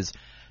question, which is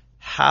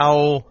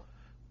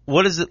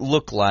what does it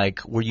look like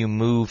where you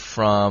move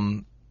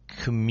from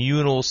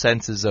communal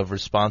senses of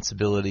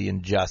responsibility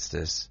and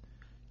justice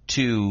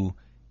to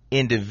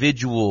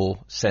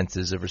individual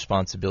senses of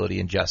responsibility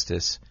and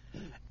justice,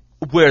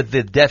 where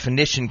the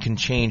definition can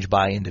change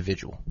by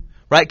individual,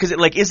 right? Because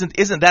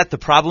isn't that the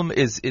problem?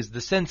 Is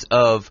the sense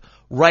of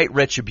right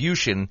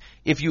retribution?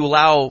 If you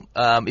allow,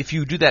 if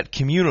you do that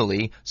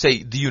communally,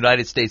 say the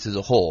United States as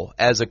a whole,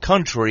 as a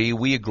country,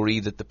 we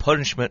agree that the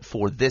punishment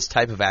for this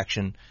type of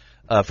action,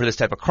 for this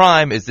type of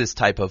crime, is this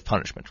type of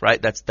punishment,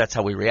 right? That's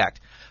how we react.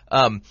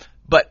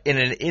 But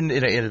in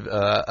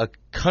a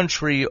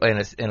country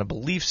and a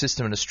belief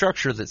system and a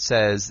structure that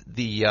says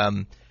the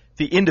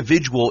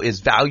individual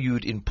is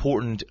valued,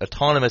 important,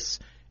 autonomous,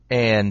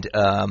 and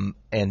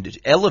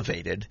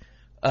elevated,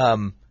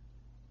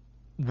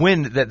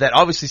 when that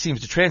obviously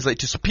seems to translate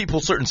to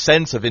people's certain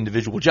sense of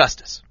individual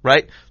justice,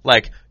 right?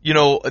 Like,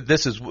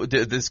 this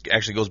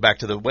actually goes back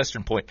to the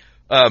Western point.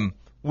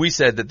 We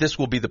said that this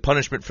will be the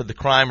punishment for the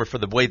crime or for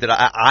the way that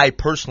I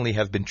personally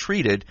have been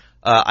treated.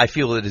 I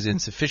feel it is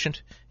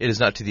insufficient. It is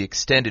not to the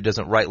extent it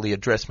doesn't rightly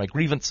address my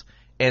grievance.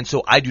 And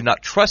so I do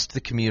not trust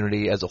the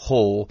community as a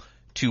whole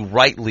to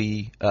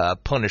rightly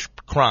punish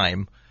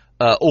crime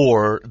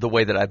or the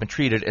way that I've been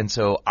treated. And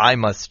so I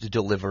must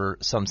deliver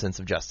some sense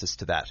of justice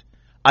to that.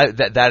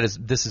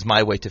 This is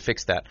my way to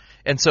fix that.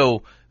 And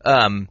so,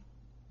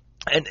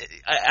 and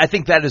I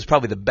think that is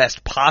probably the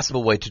best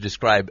possible way to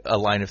describe a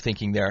line of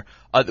thinking there.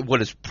 What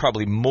is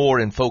probably more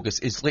in focus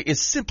is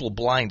simple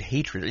blind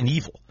hatred and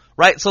evil,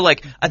 right? So,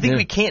 like, I think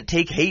we can't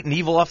take hate and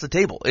evil off the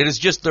table. It is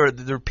just there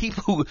are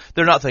people who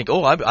they're not thinking,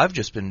 oh, I've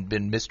just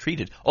been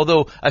mistreated.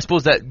 Although I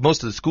suppose that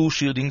most of the school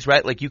shootings,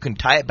 right, like you can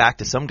tie it back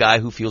to some guy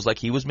who feels like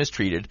he was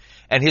mistreated,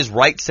 and his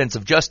right sense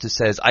of justice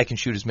says I can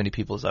shoot as many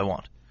people as I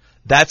want.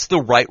 That's the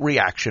right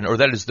reaction, or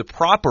that is the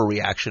proper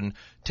reaction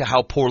to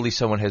how poorly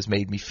someone has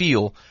made me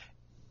feel.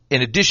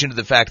 In addition to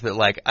the fact that,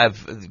 like,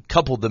 I've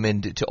coupled them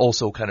into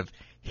also kind of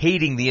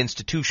hating the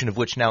institution of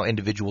which now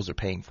individuals are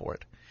paying for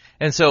it.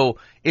 And so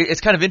it's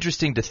kind of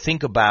interesting to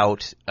think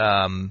about.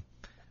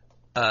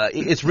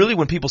 It's really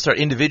when people start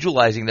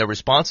individualizing their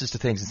responses to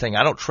things and saying,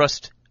 I don't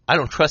trust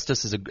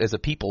us as a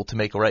people to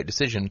make a right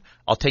decision.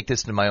 I'll take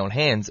this into my own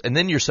hands. And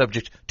then you're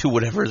subject to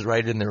whatever is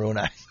right in their own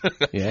eyes.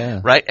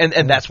 Yeah. Right?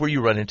 And that's where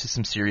you run into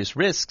some serious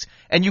risks.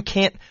 And you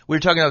can't, we were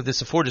talking about this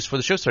before just before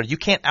the show started, you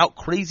can't out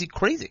crazy.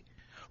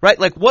 Right?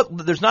 Like,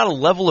 there's not a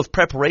level of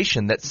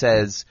preparation that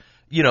says,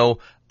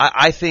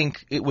 I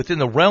think within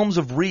the realms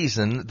of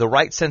reason, the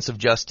right sense of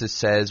justice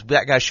says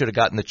that guy should have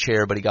gotten the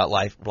chair, but he got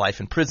life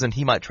in prison.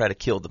 He might try to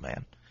kill the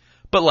man.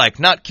 But, like,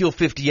 not kill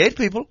 58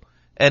 people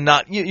and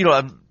not,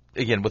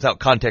 again, without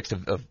context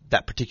of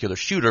that particular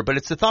shooter, but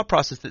it's the thought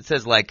process that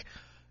says, like,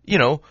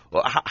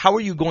 how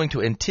are you going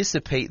to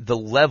anticipate the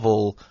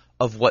level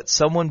of what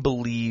someone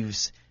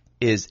believes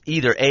is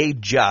either A,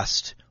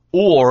 just,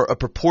 or a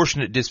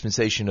proportionate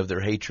dispensation of their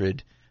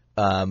hatred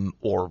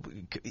or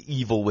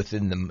evil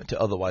within them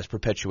to otherwise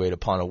perpetuate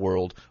upon a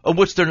world of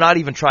which they're not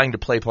even trying to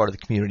play part of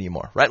the community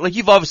anymore, right? Like,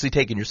 you've obviously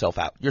taken yourself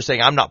out. You're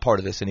saying, I'm not part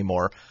of this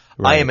anymore.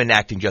 Right. I am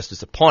enacting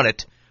justice upon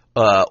it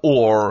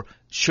or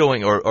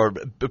showing or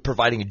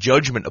providing a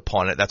judgment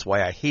upon it. That's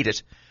why I hate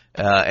it.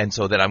 And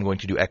so that I'm going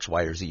to do X,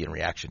 Y, or Z in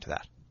reaction to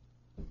that.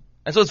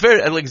 And so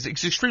it's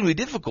extremely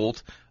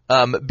difficult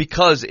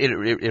because it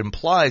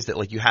implies that,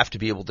 like, you have to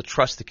be able to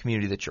trust the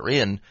community that you're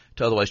in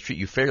to otherwise treat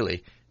you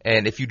fairly.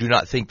 And if you do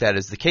not think that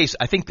is the case,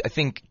 I think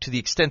to the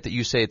extent that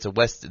you say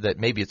that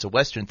maybe it's a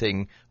Western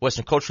thing,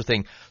 Western culture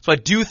thing. So I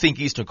do think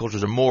Eastern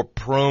cultures are more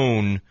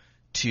prone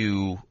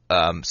to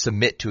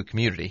submit to a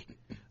community.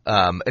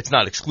 It's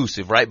not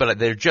exclusive, right? But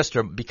they're just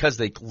because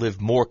they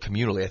live more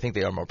communally. I think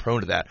they are more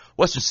prone to that.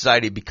 Western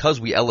society, because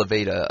we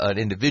elevate an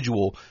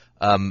individual,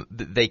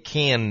 they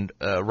can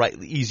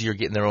easier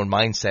get in their own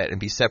mindset and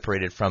be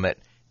separated from it,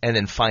 and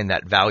then find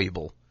that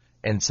valuable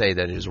and say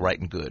that it is right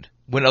and good.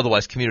 When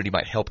otherwise, community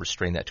might help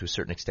restrain that to a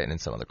certain extent in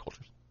some other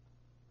cultures.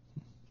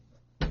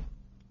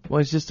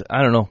 Well, it's just,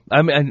 I don't know.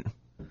 I mean,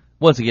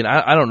 once again,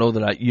 I don't know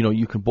that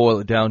you can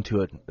boil it down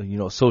to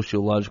a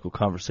sociological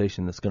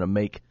conversation that's going to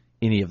make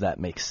any of that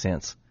make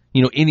sense.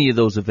 Any of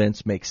those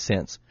events make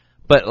sense.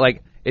 But,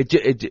 like,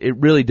 it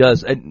really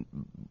does. And,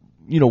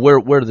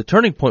 where the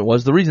turning point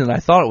was, the reason I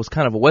thought it was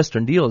kind of a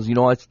Western deal is,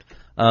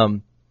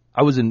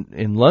 I was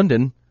in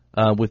London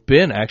with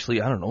Ben,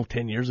 actually, I don't know,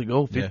 10 years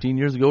ago, 15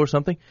 years ago or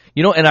something.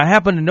 You know, and I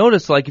happened to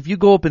notice, like, if you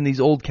go up in these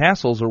old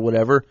castles or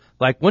whatever,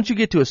 like, once you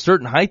get to a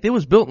certain height, it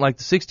was built in, like,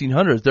 the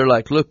 1600s. They're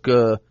like, look,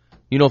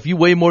 you know, if you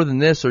weigh more than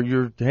this or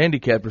you're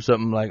handicapped or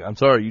something, like, I'm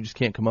sorry, you just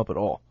can't come up at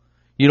all.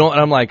 You know, and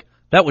I'm like,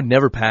 that would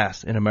never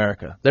pass in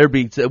America.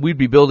 We'd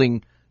be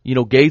building, you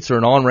know, gates or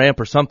an on-ramp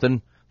or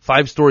something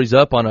 5 stories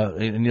up on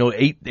a, you know,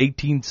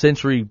 18th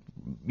century,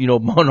 you know,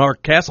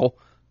 monarch castle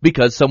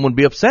because someone would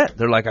be upset.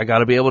 They're like, I got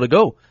to be able to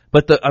go.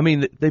 But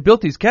they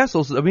built these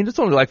castles. I mean, it's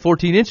only like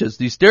 14 inches,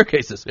 these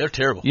staircases. They're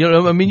terrible. You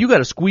know, I mean, you got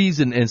to squeeze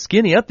and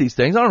skinny up these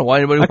things. I don't know why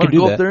anybody would want to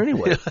go up there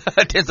anyway.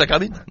 It's like, I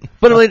mean,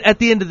 but I mean, at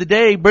the end of the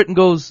day, Britain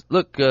goes,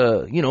 look,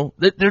 you know,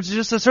 there's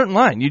just a certain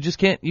line. You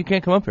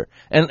can't come up here.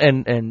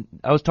 And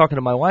I was talking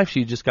to my wife.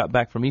 She just got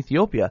back from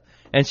Ethiopia,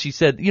 and she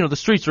said, you know, the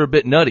streets are a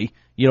bit nutty,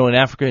 you know, in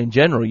Africa in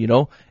general, you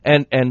know,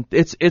 and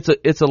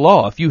it's a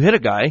law. If you hit a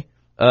guy,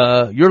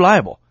 you're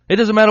liable. It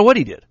doesn't matter what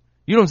he did.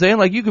 You know what I'm saying?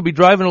 Like, you could be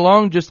driving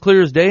along just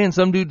clear as day, and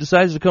some dude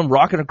decides to come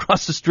rocking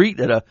across the street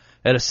at a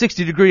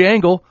 60-degree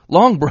angle,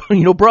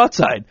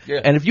 broadside.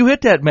 Yeah. And if you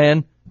hit that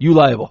man, you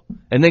liable.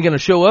 And they're going to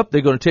show up.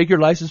 They're going to take your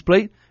license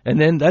plate, and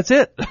then that's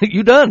it.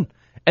 You done.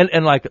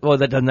 And like, well,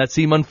 doesn't that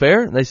seem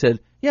unfair? And they said,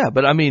 yeah,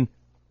 but I mean,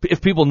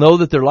 if people know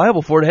that they're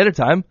liable for it ahead of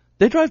time,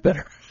 they drive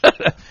better.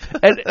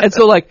 and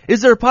so, like,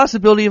 is there a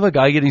possibility of a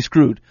guy getting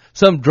screwed?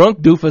 Some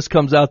drunk doofus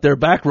comes out there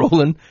back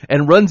rolling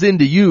and runs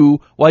into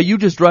you while you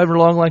just driving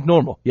along like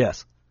normal.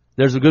 Yes.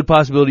 There's a good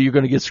possibility you're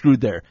going to get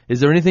screwed there. Is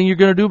there anything you're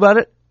going to do about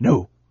it?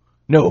 No,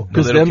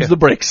 because them's the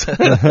brakes. You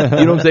know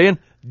what I'm saying?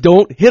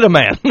 Don't hit a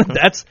man.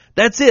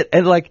 That's it.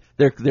 And like,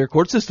 their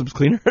court system's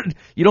cleaner.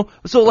 You know,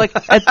 so like,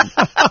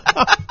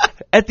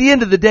 at the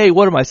end of the day,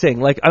 what am I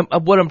saying? Like,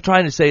 what I'm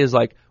trying to say is,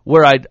 like,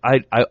 where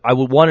I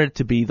would want it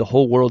to be, the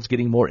whole world's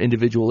getting more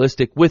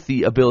individualistic with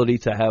the ability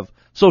to have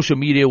social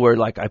media where,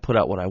 like, I put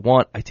out what I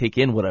want, I take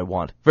in what I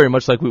want. Very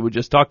much like we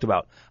just talked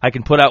about. I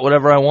can put out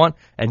whatever I want,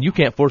 and you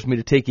can't force me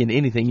to take in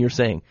anything you're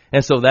saying.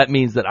 And so that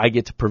means that I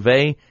get to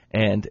purvey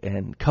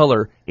and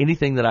color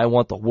anything that I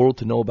want the world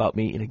to know about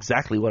me in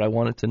exactly what I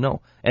want it to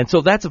know. And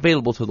so that's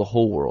available to the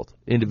whole world,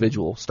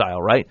 individual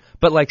style, right?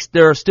 But, like,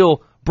 there are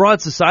still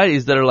broad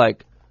societies that are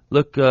like,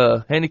 look,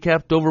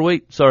 handicapped,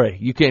 overweight, sorry,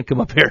 you can't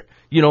come up here.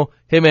 You know,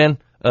 hey man,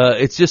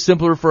 it's just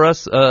simpler for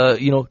us,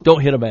 you know,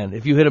 don't hit a man.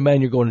 If you hit a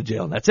man, you're going to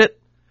jail. And that's it.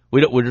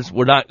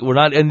 We're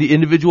not in the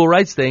individual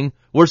rights thing.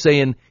 We're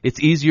saying it's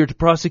easier to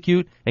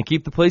prosecute and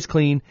keep the place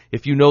clean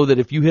if you know that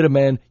if you hit a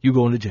man, you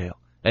go into jail.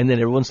 And then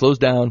everyone slows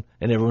down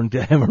and everyone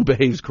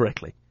behaves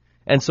correctly.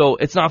 And so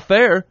it's not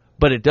fair,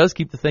 but it does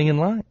keep the thing in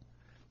line.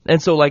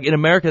 And so, like, in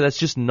America, that's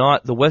just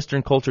not, the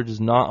Western culture does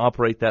not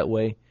operate that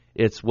way.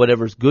 It's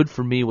whatever's good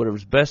for me,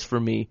 whatever's best for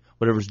me,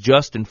 whatever's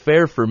just and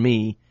fair for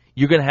me.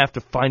 You're going to have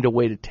to find a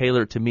way to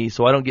tailor it to me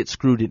so I don't get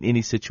screwed in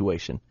any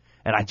situation.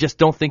 And I just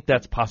don't think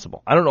that's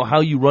possible. I don't know how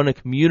you run a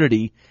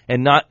community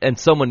and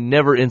someone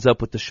never ends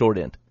up with the short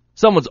end.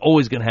 Someone's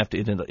always going to have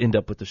to end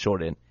up with the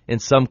short end in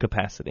some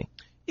capacity.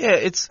 Yeah,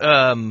 it's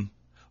the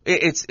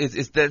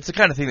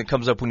kind of thing that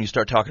comes up when you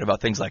start talking about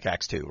things like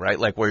Acts 2, right?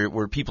 Like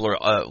where people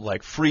are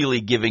like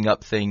freely giving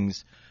up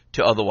things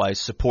to otherwise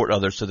support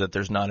others so that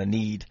there's not a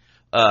need.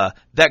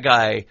 That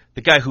guy,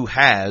 the guy who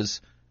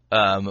has,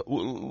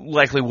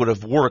 likely would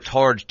have worked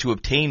hard to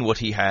obtain what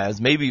he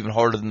has, maybe even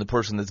harder than the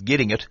person that's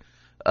getting it,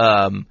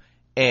 and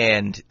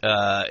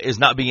is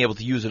not being able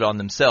to use it on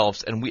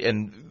themselves.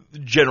 And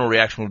general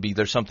reaction would be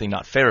there's something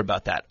not fair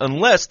about that,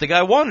 unless the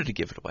guy wanted to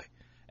give it away,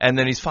 and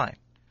then he's fine,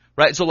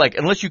 right? So like,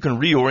 unless you can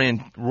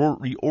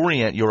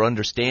reorient your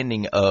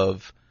understanding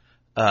of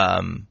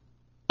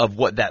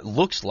what that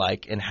looks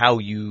like and how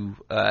you,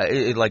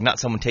 like not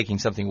someone taking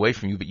something away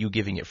from you, but you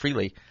giving it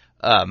freely,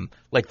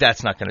 like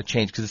that's not going to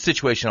change because the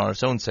situation on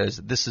its own says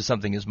this is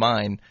something is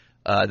mine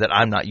that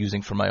I'm not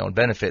using for my own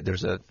benefit.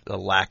 There's a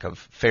lack of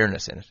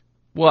fairness in it.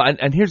 Well,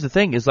 and here's the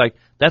thing is like,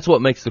 that's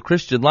what makes the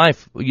Christian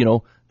life, you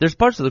know, there's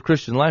parts of the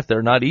Christian life that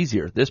are not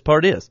easier. This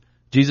part is.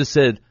 Jesus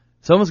said,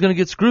 someone's going to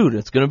get screwed and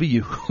it's going to be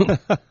you.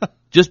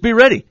 Just be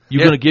ready.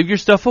 You're going to give your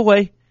stuff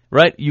away,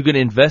 right? You're going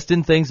to invest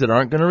in things that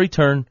aren't going to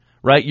return.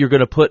 Right, you're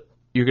going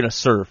to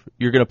serve.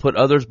 You're going to put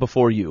others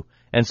before you.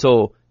 And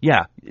so,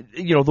 yeah,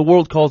 you know, the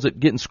world calls it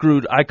getting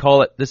screwed. I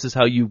call it, this is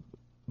how you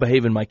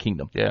behave in my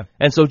kingdom. Yeah.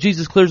 And so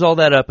Jesus clears all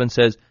that up and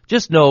says,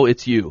 just know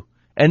it's you.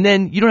 And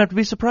then you don't have to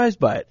be surprised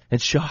by it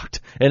and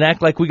shocked and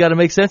act like we got to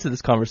make sense of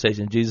this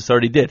conversation. Jesus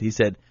already did. He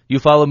said, you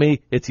follow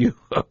me, it's you.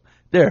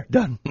 There,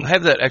 done. I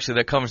have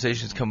that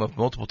conversation's come up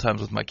multiple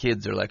times with my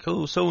kids. They're like,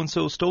 oh,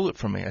 so-and-so stole it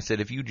from me. I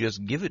said, if you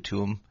just give it to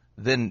them,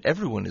 then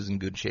everyone is in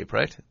good shape,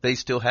 right? They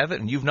still have it,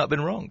 and you've not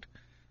been wronged.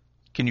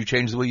 Can you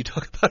change the way you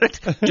talk about it?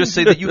 Just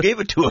say that you gave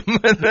it to them.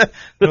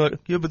 They're like,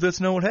 yeah, but that's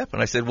not what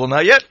happened. I said, well,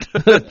 not yet.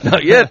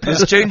 Not yet.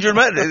 Just change your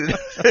mind.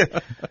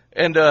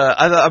 And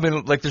I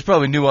mean, like, there's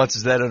probably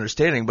nuances to that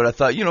understanding, but I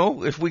thought, you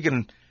know, if we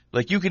can,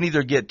 like, you can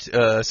either get,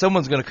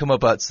 someone's going to come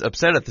up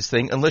upset at this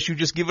thing unless you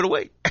just give it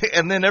away,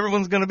 and then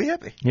everyone's going to be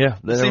happy. Yeah.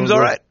 Seems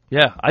all right.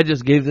 Yeah, I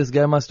just gave this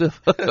guy my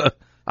stuff.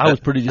 I was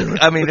pretty generous.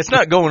 I mean, it's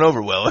not going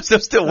over well. I'm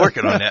still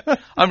working on that.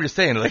 I'm just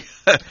saying,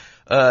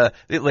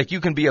 like you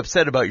can be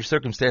upset about your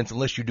circumstance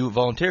unless you do it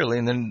voluntarily,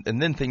 and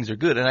then things are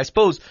good. And I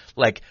suppose,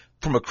 like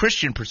from a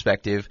Christian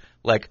perspective,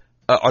 like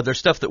are there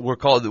stuff that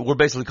we're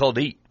basically called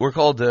to eat? We're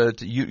called to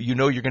you're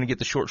going to get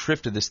the short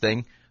shrift of this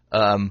thing,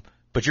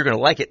 but you're going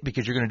to like it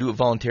because you're going to do it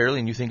voluntarily,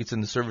 and you think it's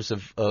in the service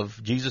of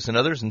Jesus and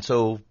others, and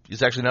so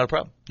it's actually not a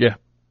problem. Yeah.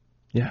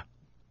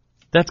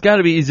 That's got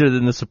to be easier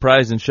than the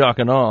surprise and shock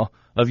and awe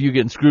of you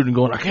getting screwed and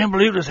going, I can't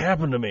believe this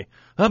happened to me.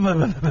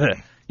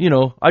 You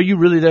know, are you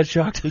really that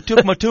shocked? He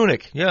took my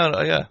tunic.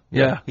 Yeah.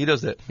 He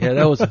does that. Yeah,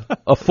 that was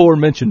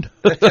aforementioned.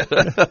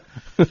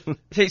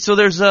 Hey, so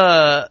there's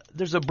a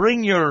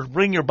bring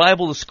your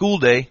Bible to school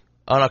day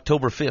on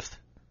October 5th.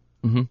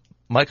 Mm-hmm.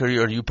 Mike, are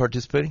you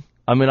participating?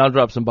 I mean, I'll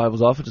drop some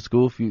Bibles off at the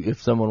school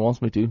if someone wants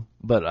me to,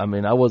 but I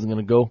mean, I wasn't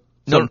going to go.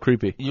 Something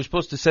creepy. You're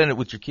supposed to send it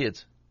with your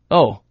kids.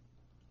 Oh.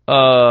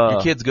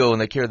 Your kids go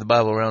and they carry the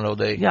Bible around all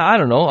day. Yeah, I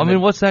don't know. I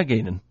mean, what's that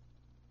gaining?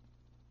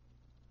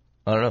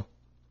 I don't know.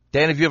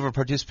 Dan, have you ever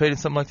participated in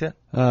something like that?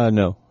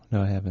 No,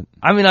 I haven't.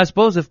 I mean, I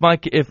suppose if they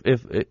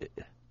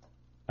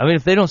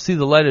don't see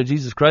the light of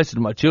Jesus Christ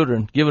in my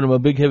children, giving them a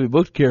big heavy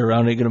book to carry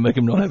around ain't going to make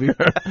them no heavier.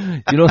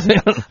 You know what I'm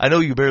saying? I know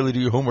you barely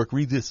do your homework.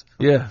 Read this.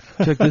 Yeah,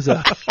 check this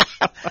out.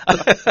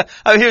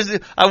 I mean,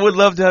 I would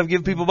love to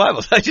give people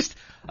Bibles.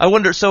 I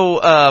wonder. So,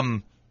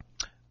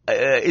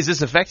 is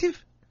this effective?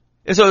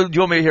 And so, do you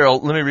want me to hear?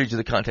 Let me read you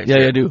the context. Yeah,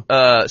 here. I do.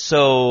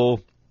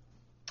 So,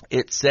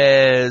 it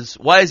says,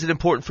 "Why is it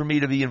important for me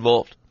to be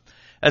involved?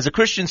 As a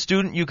Christian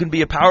student, you can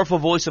be a powerful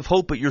voice of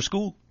hope at your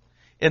school.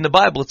 In the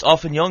Bible, it's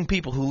often young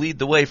people who lead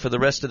the way for the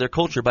rest of their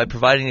culture by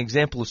providing an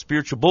example of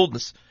spiritual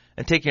boldness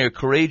and taking a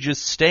courageous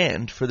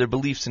stand for their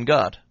beliefs in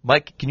God."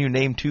 Mike, can you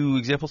name 2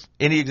 examples?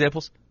 Any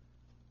examples?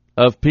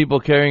 Of people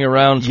carrying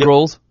around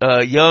scrolls?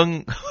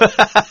 Young,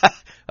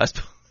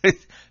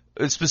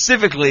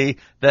 specifically,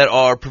 that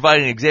are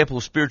providing an example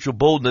of spiritual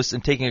boldness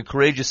and taking a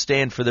courageous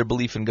stand for their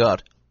belief in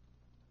God.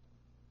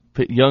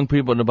 Young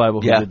people in the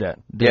Bible who did that.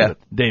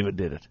 David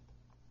did it.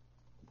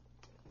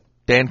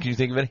 Dan, can you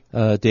think of any?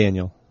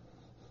 Daniel.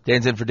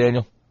 Dan's in for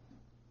Daniel?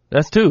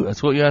 That's 2.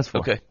 That's what you asked for.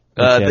 Okay.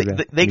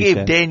 They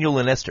gave Daniel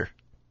and Esther.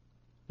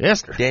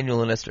 Esther?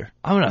 Daniel and Esther.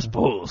 I mean, I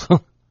suppose.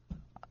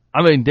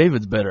 I mean,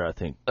 David's better, I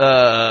think.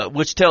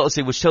 Which tell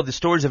the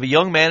stories of a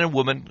young man and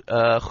woman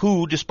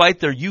who, despite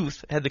their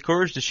youth, had the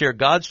courage to share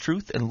God's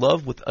truth and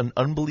love with an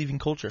unbelieving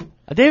culture.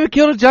 David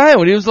killed a giant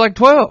when he was like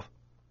 12.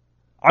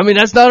 I mean,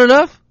 that's not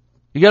enough.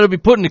 You got to be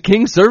put in the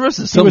king's service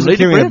as some He wasn't lady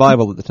carrying friend? a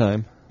Bible at the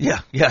time.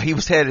 Yeah, he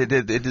was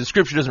the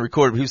scripture doesn't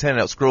record it, but he was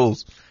handing out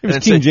scrolls. It was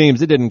King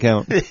James. It didn't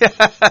count.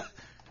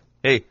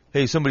 Hey,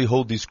 somebody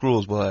hold these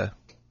scrolls while I...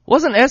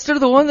 Wasn't Esther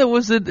the one that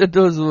was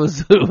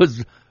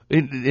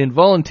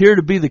volunteered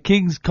to be the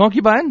king's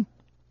concubine?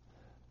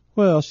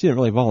 Well, she didn't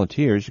really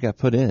volunteer. She got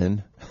put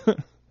in.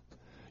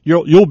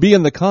 You'll be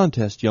in the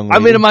contest, young lady. I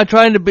mean, are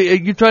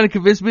you trying to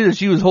convince me that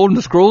she was holding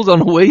the scrolls on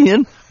the way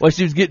in while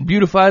she was getting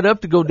beautified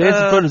up to go dance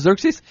in front of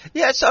Xerxes?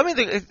 Yeah, so I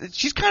mean,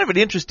 she's kind of an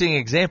interesting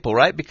example,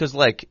 right? Because,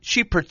 like,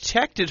 she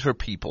protected her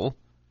people,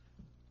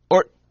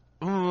 or,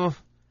 I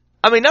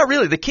mean, not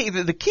really.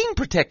 The king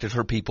protected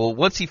her people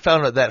once he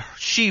found out that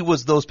she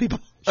was those people.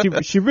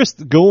 She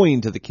risked going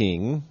to the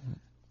king,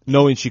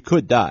 knowing she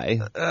could die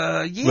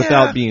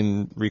without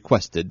being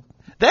requested.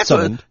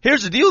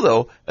 Here's the deal,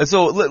 though.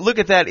 So look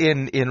at that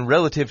in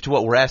relative to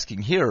what we're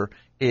asking here.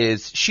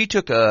 Is she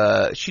took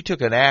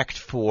an act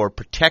for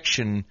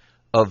protection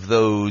of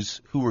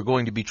those who were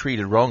going to be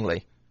treated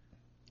wrongly.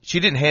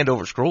 She didn't hand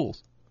over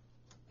scrolls.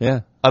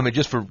 Yeah, I mean,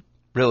 just for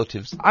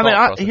relatives. I mean,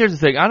 here's the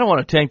thing. I don't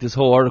want to tank this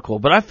whole article,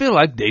 but I feel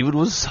like David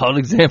was a solid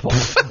example.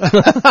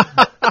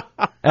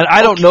 And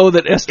I don't know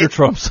that Esther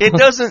trumps. It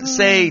doesn't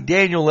say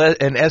Daniel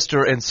and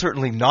Esther, and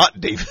certainly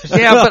not David.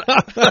 Yeah,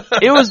 but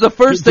it was the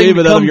first thing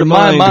to come to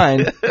my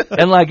mind.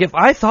 And, like, if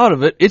I thought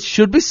of it, it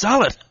should be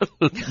solid.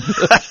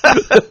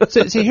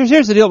 See,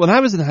 here's the deal. When I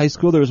was in high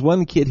school, there was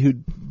one kid who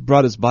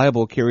brought his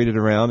Bible, carried it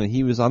around, and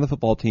he was on the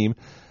football team.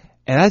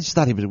 And I just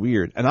thought he was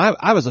weird. And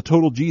I was a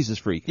total Jesus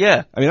freak.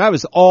 Yeah. I mean, I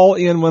was all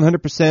in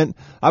 100%.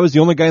 I was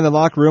the only guy in the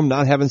locker room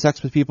not having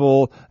sex with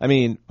people. I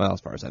mean, well, as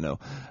far as I know.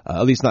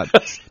 At least not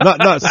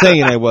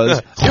saying I was.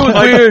 It was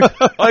weird.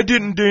 I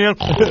didn't, Dan.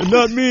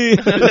 Not me.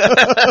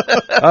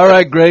 All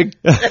right, Greg.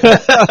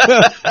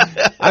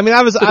 I mean,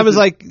 I was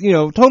like,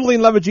 totally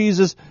in love with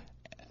Jesus.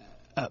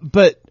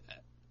 But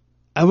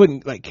I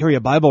wouldn't, like, carry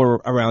a Bible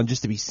around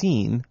just to be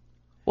seen.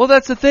 Well,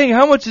 that's the thing.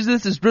 How much of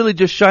this is really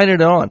just shining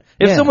it on?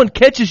 If someone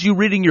catches you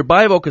reading your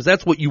Bible because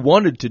that's what you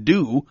wanted to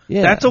do,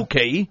 that's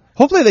okay.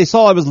 Hopefully they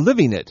saw I was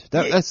living it.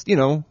 That's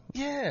Yeah.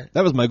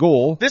 That was my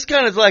goal. This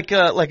kind of like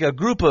a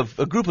group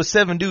of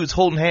 7 dudes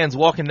holding hands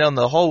walking down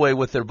the hallway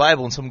with their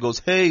Bible, and someone goes,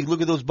 "Hey,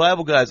 look at those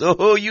Bible guys!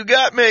 Oh, you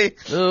got me!"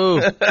 Oh,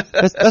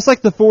 that's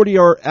like the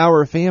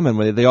 40-hour famine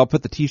when they all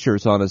put the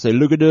T-shirts on and say,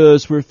 "Look at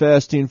us, we're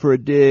fasting for a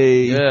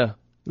day." yeah.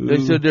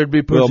 They said there'd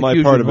be Well,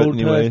 persecution. my part of it the whole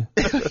anyway.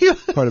 time.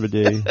 Part of a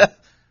day.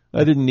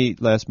 I didn't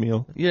eat last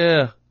meal.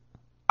 Yeah.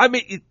 I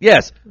mean,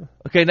 yes.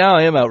 Okay, now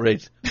I am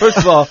outraged. First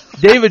of all,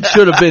 David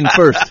should have been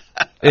first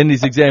in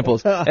these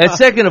examples. And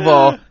second of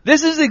all,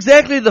 this is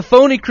exactly the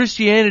phony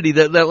Christianity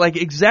that like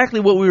exactly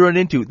what we run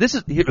into. This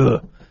is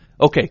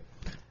okay.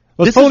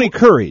 Well, This phony is-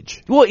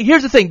 courage. Well,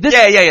 here's the thing. This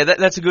Yeah.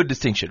 That's a good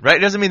distinction, right?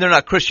 It doesn't mean they're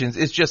not Christians.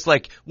 It's just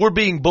like we're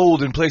being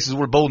bold in places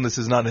where boldness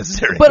is not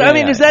necessary. But I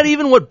mean, is that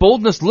even what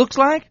boldness looks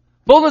like?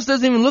 Boldness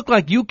doesn't even look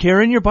like you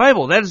carrying your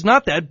Bible. That is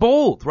not that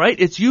bold, right?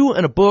 It's you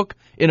and a book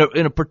in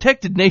a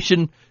protected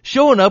nation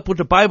showing up with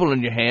the Bible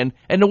in your hand,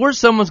 and the worst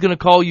someone's going to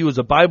call you is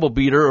a Bible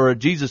beater or a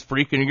Jesus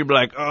freak, and you're going to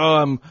be like,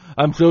 "Oh,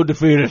 I'm so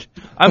defeated."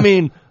 I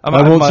mean, I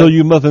won't sell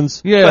you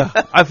muffins. Yeah,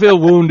 I feel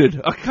wounded.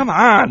 Oh, come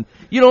on.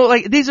 You know,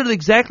 like these are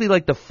exactly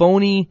like the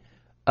phony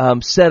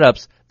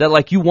setups that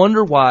like you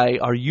wonder why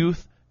our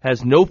youth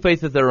has no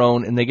faith of their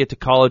own and they get to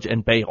college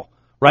and bail,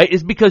 right?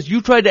 It's because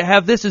you tried to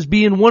have this as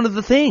being one of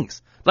the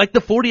things, like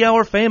the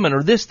 40-hour famine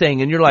or this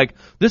thing, and you're like,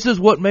 this is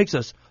what makes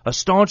us a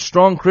staunch,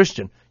 strong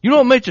Christian. You know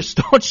what makes a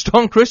staunch,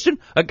 strong Christian?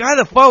 A guy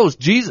that follows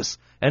Jesus.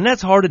 And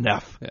that's hard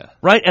enough,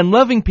 right? And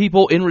loving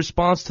people in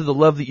response to the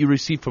love that you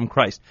receive from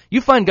Christ. You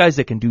find guys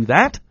that can do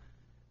that.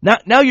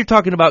 Now you're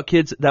talking about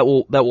kids that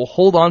will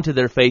hold on to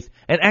their faith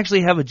and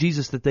actually have a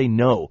Jesus that they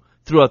know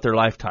throughout their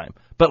lifetime.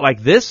 But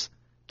like this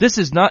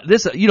is not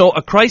this. You know,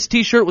 a Christ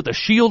T-shirt with a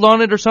shield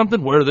on it or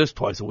something. Wear this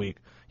twice a week.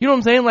 You know what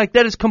I'm saying? Like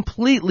that is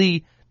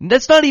completely.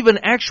 That's not even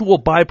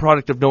actual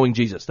byproduct of knowing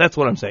Jesus. That's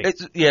what I'm saying.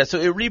 So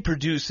it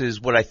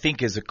reproduces what I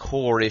think is a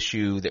core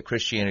issue that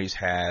Christianity's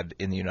had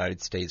in the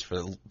United States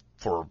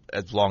for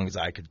as long as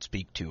I could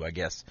speak to, I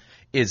guess,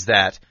 is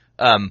that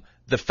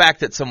the fact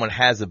that someone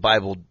has a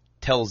Bible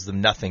tells them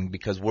nothing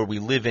because where we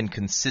live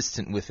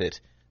inconsistent with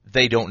it,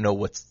 they don't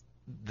know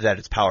that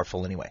it's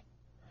powerful anyway,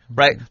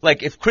 right?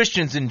 Like if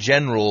Christians in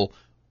general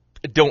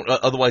don't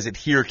otherwise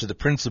adhere to the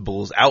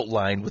principles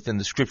outlined within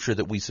the Scripture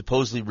that we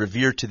supposedly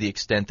revere to the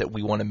extent that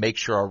we want to make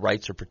sure our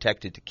rights are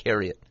protected to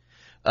carry it.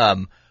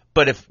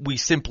 But if we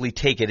simply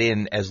take it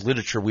in as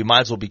literature, we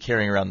might as well be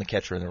carrying around the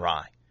Catcher in the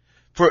Rye.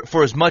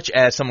 For as much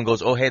as someone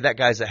goes, oh, hey, that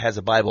guy that has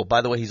a Bible,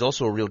 by the way, he's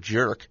also a real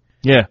jerk.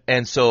 Yeah.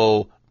 And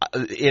so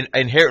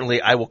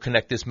inherently, I will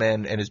connect this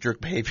man and his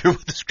jerk behavior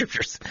with the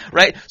Scriptures,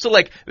 right? So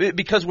like,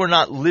 because we're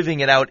not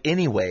living it out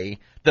anyway,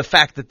 the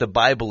fact that the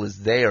Bible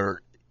is there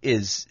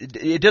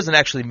it doesn't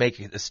actually make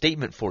a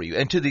statement for you.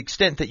 And to the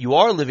extent that you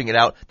are living it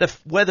out,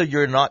 whether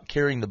you're not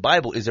carrying the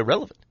Bible is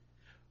irrelevant,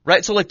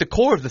 right? So like the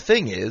core of the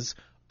thing is,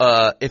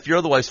 if you're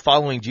otherwise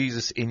following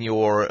Jesus in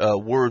your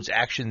words,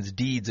 actions,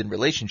 deeds, and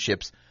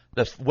relationships,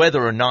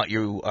 whether or not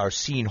you are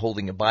seen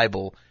holding a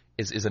Bible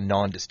is a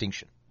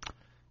non-distinction.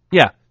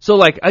 Yeah. So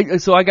like, I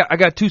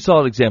got two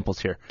solid examples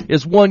here.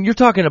 Is one, you're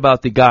talking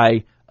about the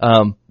guy,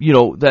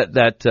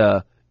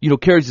 that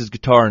carries his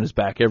guitar in his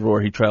back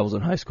everywhere he travels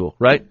in high school,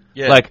 right?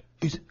 Yeah. Like,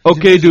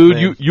 okay,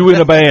 dude, you in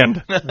a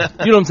band. You know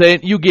what I'm saying?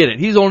 You get it.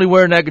 He's only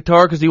wearing that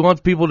guitar because he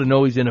wants people to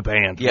know he's in a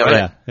band. Yeah,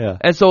 right? Yeah.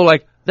 And so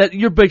like that,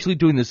 you're basically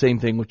doing the same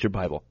thing with your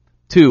Bible.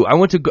 Two, I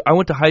went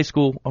to high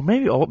school, or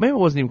maybe it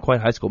wasn't even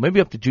quite high school, maybe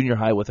up to junior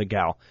high with a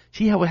gal.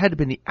 She had to have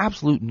been the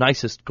absolute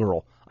nicest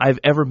girl I've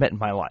ever met in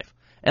my life.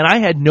 And I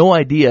had no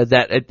idea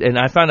that, and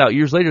I found out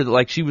years later that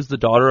like she was the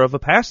daughter of a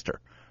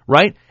pastor,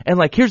 right? And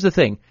like, here's the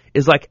thing,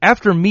 is like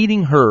after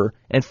meeting her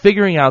and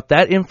figuring out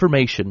that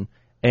information,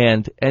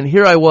 and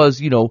here I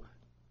was,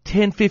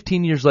 10,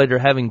 15 years later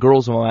having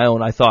girls of my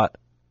own, I thought,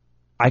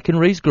 I can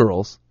raise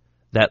girls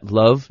that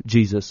love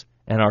Jesus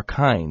and are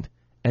kind,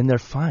 and they're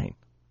fine.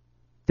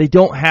 They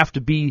don't have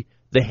to be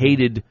the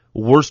hated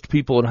worst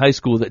people in high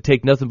school that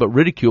take nothing but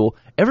ridicule.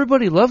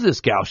 Everybody loved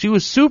this gal. She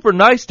was super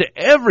nice to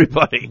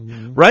everybody,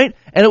 right?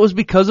 And it was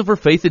because of her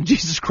faith in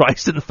Jesus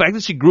Christ and the fact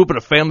that she grew up in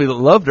a family that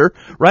loved her,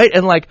 right?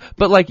 And like,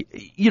 but like,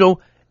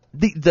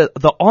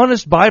 the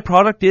honest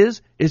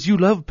byproduct is you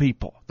love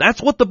people.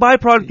 That's what the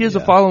byproduct is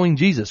of following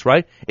Jesus,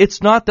 right?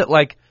 It's not that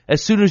like,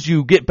 as soon as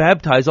you get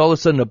baptized, all of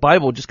a sudden the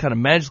Bible just kind of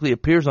magically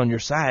appears on your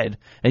side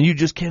and you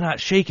just cannot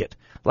shake it.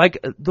 Like,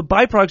 the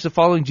byproducts of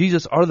following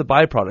Jesus are the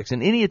byproducts,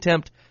 and any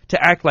attempt to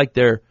act like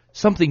they're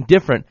something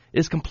different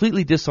is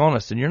completely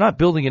dishonest, and you're not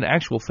building an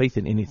actual faith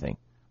in anything.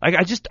 Like,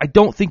 I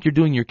don't think you're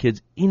doing your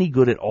kids any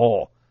good at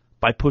all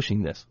by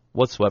pushing this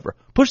whatsoever.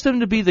 Push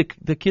them to be the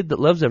kid that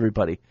loves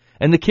everybody.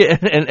 And the kid,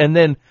 and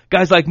then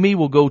guys like me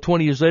will go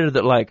 20 years later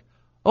that like,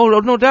 oh,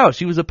 no doubt,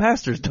 she was a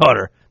pastor's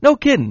daughter. No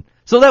kidding.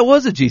 So that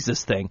was a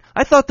Jesus thing.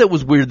 I thought that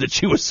was weird that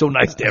she was so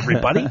nice to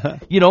everybody,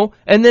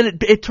 and then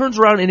it turns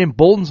around and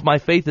emboldens my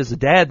faith as a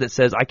dad that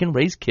says I can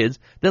raise kids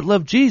that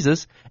love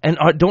Jesus and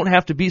don't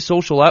have to be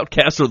social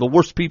outcasts or the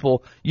worst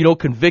people,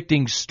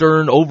 convicting,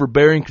 stern,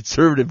 overbearing,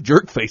 conservative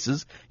jerk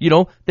faces.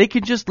 They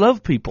can just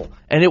love people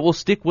and it will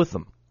stick with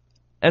them.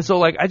 And so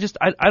like, I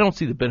don't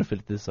see the benefit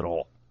of this at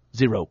all.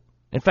 Zero.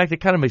 In fact,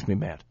 it kind of makes me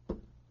mad.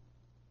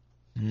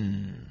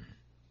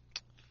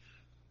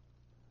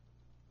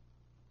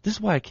 This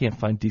is why I can't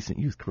find decent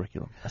youth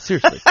curriculum.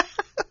 Seriously.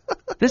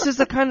 This is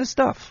the kind of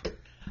stuff.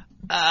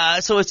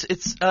 So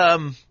it's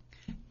I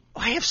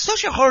have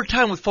such a hard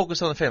time with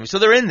Focus on the Family. So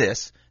they're in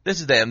this. this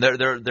is them.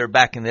 They're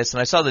backing this,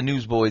 and I saw the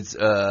Newsboys.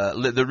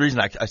 The reason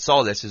I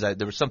saw this is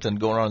there was something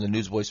going on in the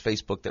Newsboys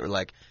Facebook that were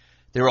like,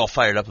 they were all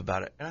fired up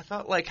about it, and I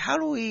thought, like, how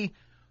do we?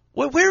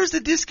 Where is the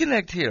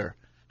disconnect here?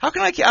 How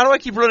do I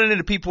keep running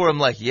into people where I'm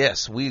like,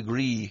 yes, we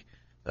agree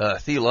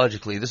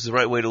theologically, this is the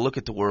right way to look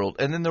at the world,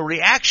 and then the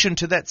reaction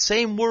to that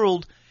same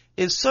world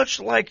is such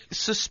like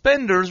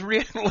suspenders,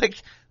 like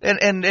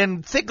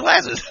and thick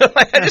glasses.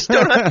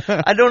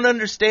 I don't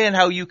understand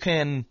how you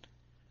can.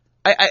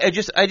 I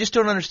just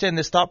don't understand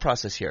this thought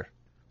process here,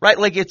 right?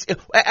 Like it's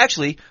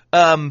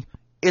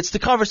the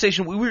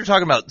conversation we were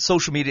talking about,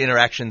 social media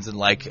interactions and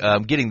like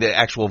getting the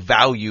actual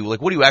value.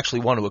 Like, what do you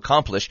actually want to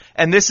accomplish?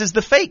 And this is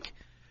the fake.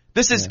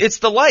 It's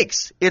the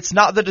likes. It's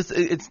not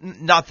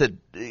that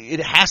it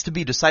has to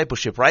be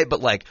discipleship, right?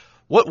 But like,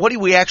 what are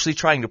we actually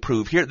trying to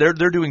prove here? They're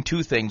doing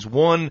two things.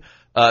 One,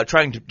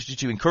 trying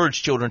to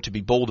encourage children to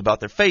be bold about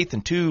their faith,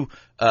 and two,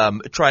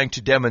 trying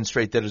to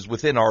demonstrate that it is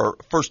within our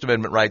First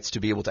Amendment rights to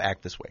be able to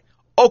act this way.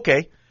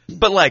 Okay,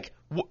 but like,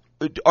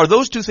 are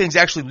those two things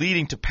actually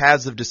leading to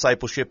paths of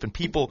discipleship and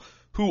people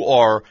who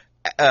are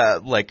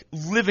like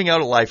living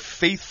out a life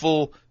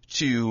faithful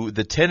to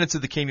the tenets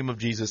of the kingdom of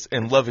Jesus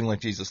and loving like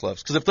Jesus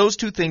loves? Because if those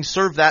two things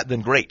serve that,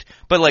 then great.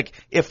 But like,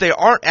 if they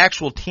aren't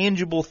actual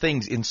tangible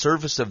things in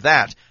service of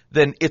that,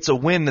 then it's a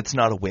win that's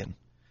not a win.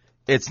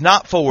 It's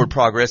not forward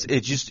progress.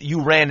 It's just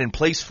you ran in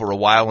place for a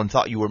while and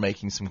thought you were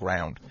making some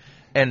ground.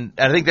 And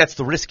I think that's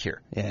the risk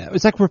here. Yeah,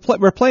 it's like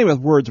we're playing with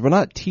words. We're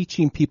not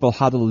teaching people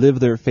how to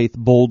live their faith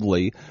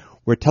boldly.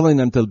 We're telling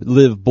them to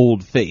live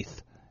bold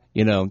faith.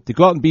 You know, to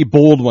go out and be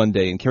bold one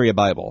day and carry a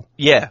Bible.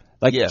 Yeah.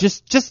 Like,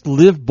 just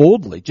live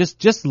boldly.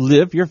 Just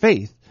live your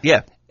faith.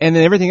 Yeah. And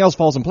then everything else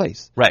falls in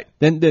place. Right.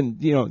 Then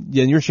you know,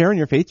 then you're sharing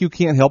your faith. You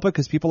can't help it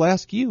because people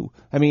ask you.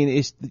 I mean,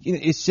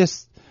 it's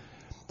just,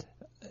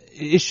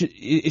 it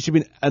should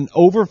be an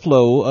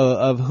overflow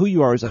of who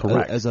you are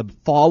as a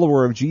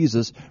follower of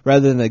Jesus,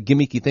 rather than a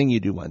gimmicky thing you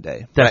do one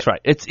day. That's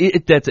right.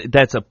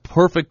 That's a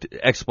perfect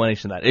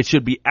explanation of that. It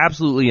should be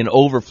absolutely an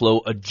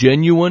overflow, a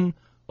genuine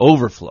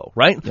overflow,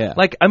 right? Yeah.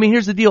 Like, I mean,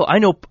 here's the deal. I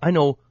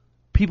know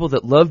people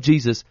that love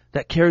Jesus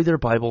that carry their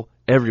Bible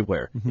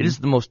everywhere. Mm-hmm. It is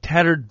the most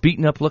tattered,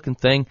 beaten up looking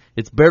thing.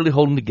 It's barely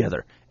holding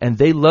together. And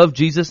they love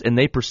Jesus and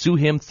they pursue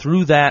him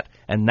through that,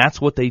 and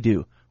that's what they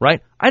do,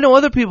 right? I know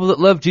other people that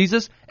love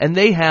Jesus and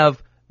they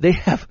have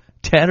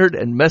tattered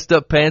and messed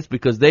up pants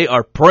because they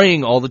are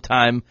praying all the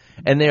time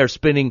and they are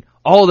spending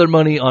all their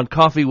money on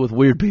coffee with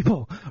weird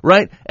people,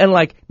 right? And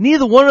like,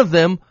 neither one of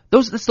them,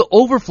 that's the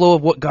overflow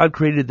of what God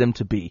created them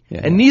to be.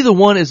 Yeah. And neither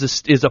one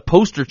is a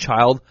poster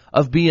child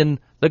of being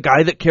the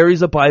guy that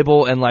carries a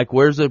Bible and like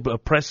wears a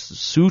press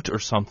suit or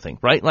something,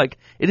 right? Like,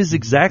 it is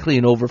exactly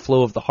an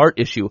overflow of the heart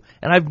issue.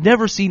 And I've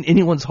never seen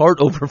anyone's heart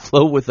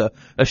overflow with a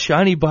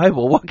shiny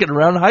Bible walking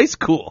around high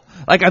school.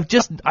 Like,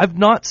 I've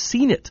not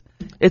seen it.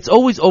 It's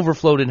always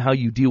overflowed in how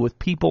you deal with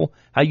people,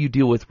 how you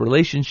deal with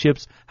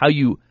relationships, how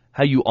you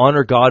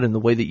honor God in the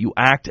way that you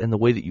act and the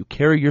way that you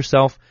carry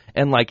yourself.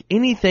 And like,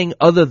 anything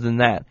other than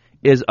that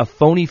is a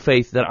phony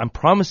faith that I'm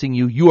promising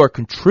you are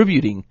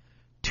contributing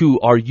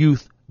to our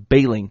youth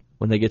bailing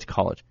when they get to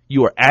college.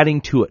 You are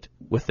adding to it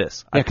with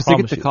this. Yeah, because they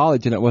get to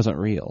college and it wasn't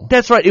real.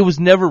 That's right. It was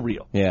never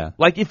real. Yeah.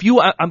 Like, if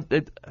you, I'm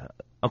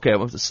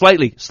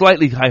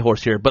slightly high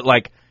horse here, but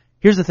like,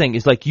 here's the thing: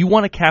 is like, you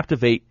want to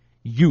captivate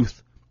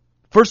youth.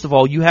 First of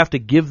all, you have to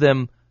give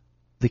them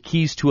the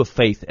keys to a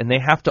faith, and they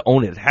have to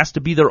own it. It has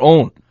to be their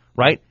own,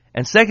 right?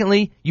 And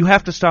secondly, you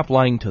have to stop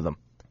lying to them.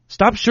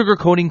 Stop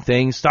sugarcoating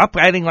things. Stop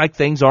acting like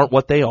things aren't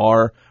what they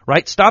are,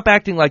 right? Stop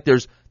acting like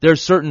there's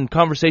certain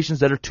conversations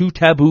that are too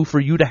taboo for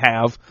you to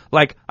have.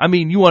 Like, I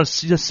mean, you want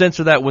to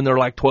censor that when they're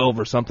like 12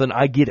 or something.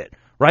 I get it,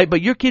 right?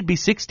 But your kid be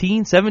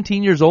 16,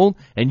 17 years old,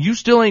 and you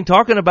still ain't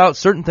talking about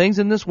certain things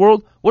in this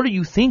world. What are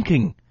you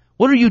thinking?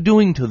 What are you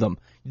doing to them?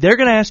 They're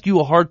going to ask you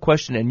a hard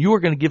question, and you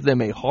are going to give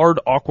them a hard,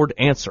 awkward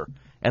answer.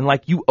 And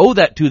like, you owe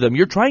that to them.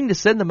 You're trying to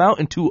send them out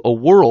into a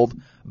world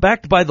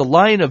backed by the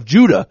Lion of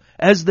Judah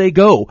as they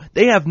go.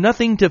 They have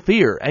nothing to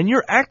fear, and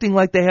you're acting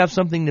like they have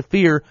something to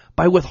fear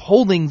by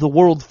withholding the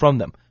world from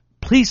them.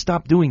 Please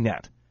stop doing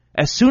that.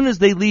 As soon as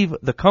they leave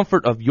the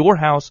comfort of your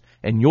house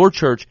and your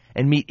church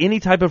and meet any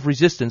type of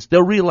resistance,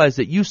 they'll realize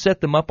that you set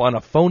them up on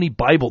a phony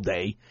Bible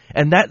day,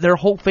 and that their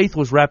whole faith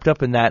was wrapped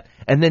up in that,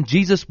 and then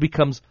Jesus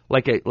becomes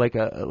like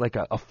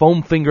a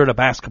foam finger at a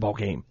basketball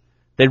game.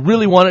 They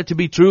really want it to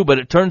be true, but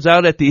it turns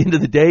out at the end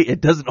of the day,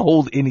 it doesn't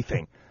hold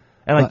anything.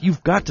 And like,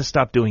 you've got to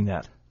stop doing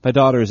that. My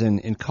daughter's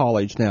in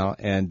college now,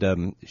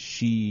 and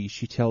she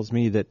tells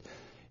me that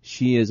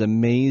she is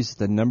amazed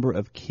the number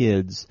of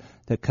kids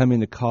that come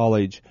into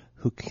college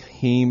who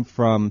came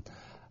from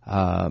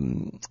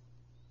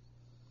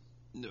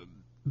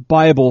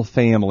Bible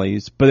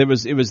families, but it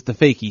was the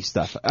fakey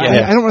stuff.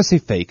 Yeah. I don't want to say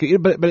fake,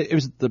 but it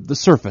was the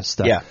surface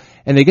stuff. Yeah.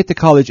 And they get to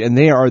college and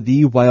they are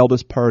the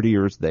wildest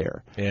partiers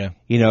there. Yeah.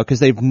 You know, because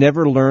they've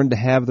never learned to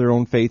have their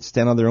own faith,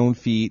 stand on their own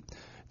feet.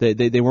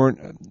 They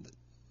weren't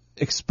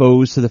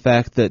exposed to the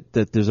fact that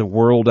there's a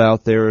world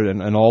out there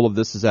and all of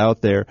this is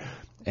out there.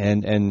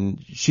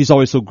 And she's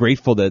always so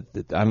grateful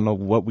that I don't know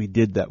what we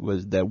did that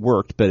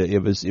worked, but it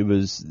was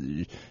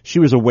she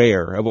was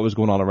aware of what was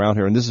going on around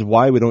her, and this is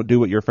why we don't do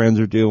what your friends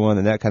are doing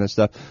and that kind of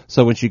stuff.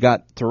 So when she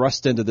got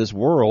thrust into this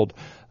world,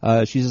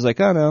 she's just like,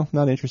 oh no,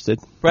 not interested.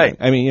 Right.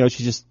 I mean,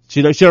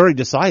 she already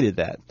decided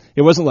that.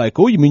 It wasn't like,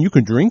 oh, you mean you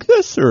can drink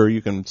this or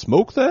you can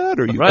smoke that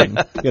or you can,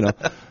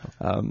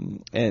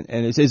 and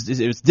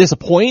it's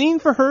disappointing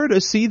for her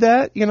to see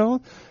that,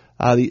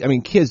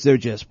 kids, they're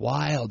just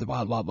wild.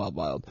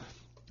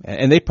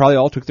 And they probably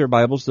all took their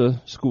Bibles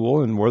to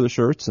school and wore the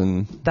shirts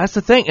and... That's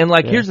the thing. And,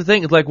 here's the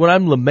thing. It's like when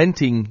I'm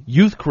lamenting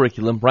youth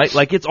curriculum, right?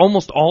 Like, it's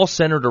almost all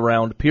centered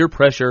around peer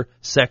pressure,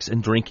 sex,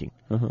 and drinking.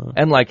 Uh-huh.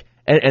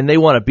 And, and they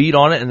want to beat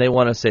on it, and they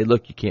want to say,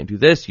 look, you can't do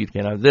this, you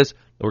can't have this.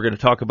 We're going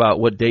to talk about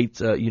what dates,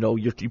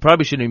 you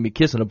probably shouldn't even be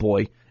kissing a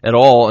boy at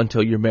all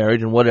until you're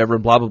married and whatever,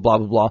 and blah, blah, blah,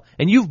 blah, blah.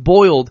 And you've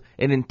boiled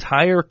an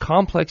entire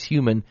complex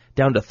human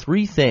down to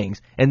 3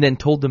 things and then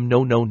told them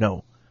no, no,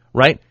 no,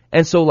 right?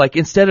 And so,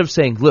 instead of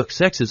saying, look,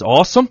 sex is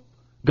awesome,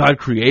 God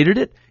created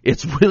it,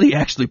 it's really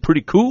actually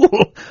pretty cool,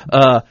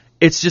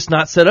 it's just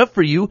not set up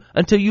for you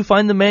until you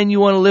find the man you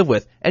want to live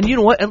with. And you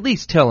know what? At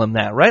least tell them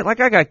that, right?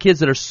 I got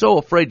kids that are so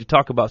afraid to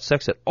talk about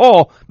sex at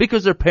all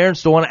because their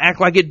parents don't want to act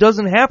like it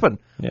doesn't happen.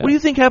 Yeah. What do you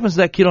think happens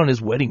to that kid on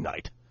his wedding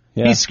night?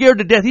 Yeah. He's scared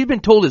to death. He's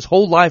been told his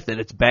whole life that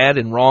it's bad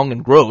and wrong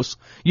and gross,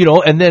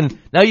 and then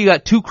now you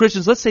got 2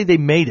 Christians. Let's say they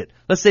made it.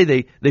 Let's say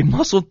they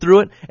muscled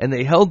through it and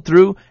they held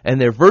through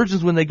and they're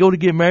virgins when they go to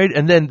get married,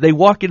 and then they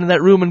walk into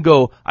that room and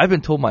go, I've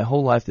been told my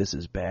whole life this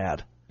is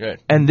bad.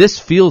 Good. And this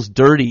feels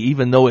dirty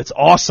even though it's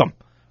awesome.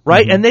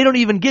 Right? Mm-hmm. And they don't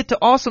even get to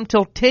awesome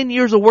till 10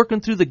 years of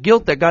working through the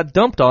guilt that got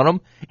dumped on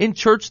them in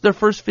church their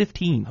first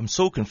 15. I'm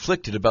so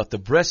conflicted about the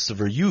breasts of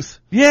her youth.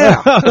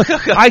 Yeah.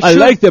 I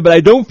like them, but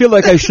I don't feel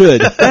like I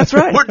should. That's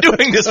right. We're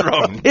doing this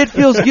wrong. It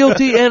feels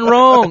guilty and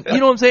wrong. You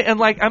know what I'm saying?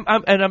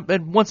 And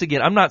and once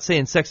again, I'm not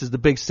saying sex is the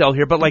big sell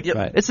here, but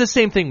It's the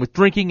same thing with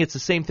drinking. It's the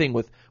same thing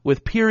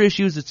with peer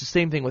issues. It's the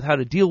same thing with how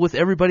to deal with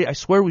everybody. I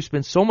swear we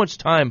spend so much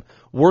time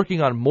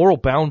working on moral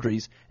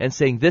boundaries and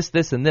saying this,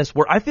 this, and this,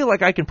 where I feel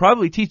like I can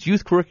probably teach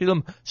youth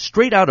curriculum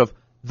straight out of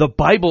the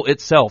Bible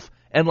itself.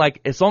 And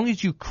as long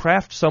as you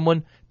craft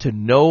someone to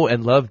know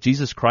and love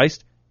Jesus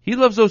Christ, He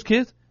loves those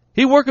kids.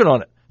 He's working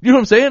on it. You know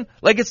what I'm saying?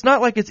 It's not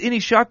like it's any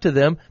shock to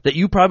them that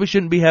you probably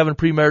shouldn't be having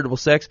premarital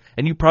sex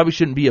and you probably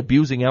shouldn't be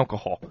abusing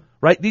alcohol,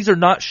 right? These are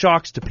not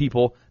shocks to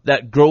people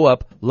that grow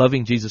up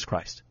loving Jesus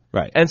Christ.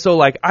 Right. And so,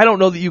 I don't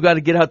know that you got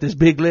to get out this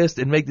big list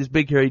and make this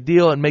big hairy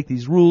deal and make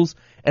these rules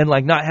and,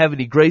 not have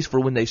any grace for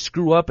when they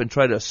screw up and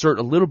try to assert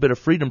a little bit of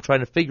freedom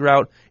trying to figure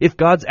out if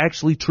God's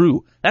actually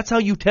true. That's how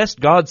you test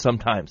God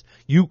sometimes.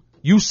 You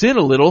sin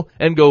a little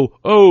and go,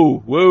 oh,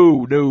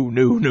 whoa,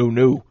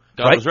 no.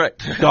 God was right.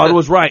 God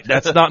was right.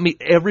 That's not me.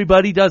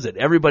 Everybody does it.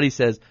 Everybody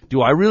says,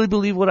 do I really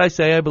believe what I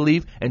say I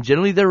believe? And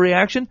generally their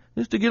reaction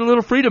is to get a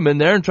little freedom in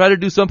there and try to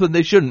do something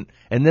they shouldn't.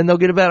 And then they'll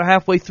get about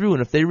halfway through.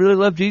 And if they really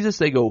love Jesus,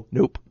 they go,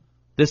 nope.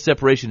 This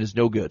separation is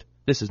no good.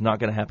 This is not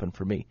going to happen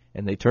for me.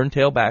 And they turn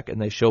tail back and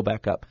they show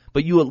back up.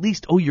 But you at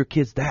least owe your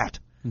kids that,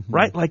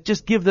 right?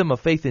 Just give them a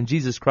faith in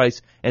Jesus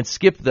Christ and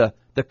skip the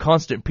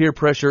constant peer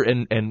pressure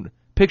and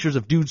pictures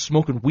of dudes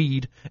smoking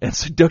weed and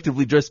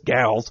seductively dressed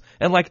gals.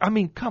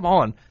 And come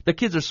on. The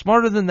kids are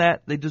smarter than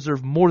that. They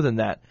deserve more than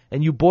that.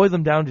 And you boil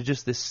them down to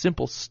just this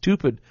simple,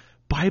 stupid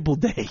Bible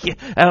day.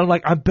 And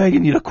I'm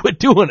begging you to quit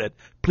doing it.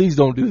 Please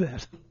don't do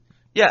that.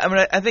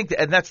 Yeah, I think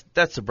and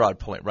that's a broad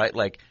point, right?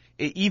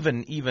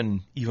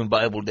 Even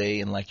Bible Day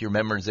and your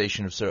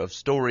memorization of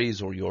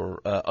stories or your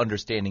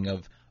understanding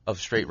of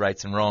straight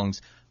rights and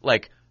wrongs,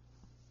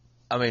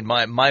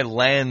 my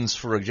lens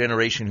for a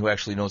generation who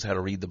actually knows how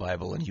to read the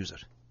Bible and use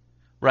it,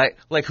 right?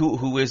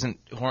 Who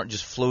aren't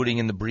just floating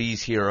in the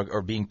breeze here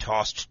or being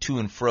tossed to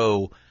and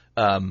fro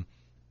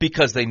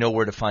because they know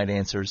where to find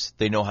answers,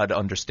 they know how to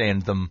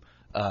understand them,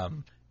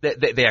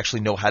 they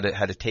actually know how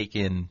to take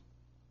in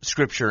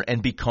Scripture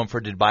and be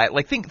comforted by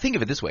it. Think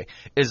of it this way: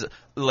 is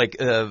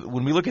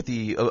when we look at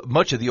the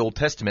much of the Old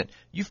Testament,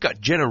 you've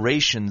got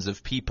generations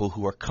of people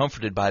who are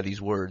comforted by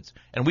these words,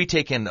 and we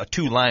take in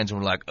 2 lines and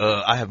we're like,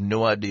 I have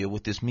no idea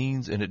what this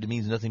means, and it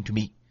means nothing to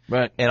me,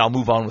 right? And I'll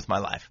move on with my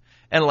life.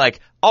 And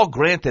I'll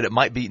grant that it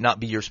might not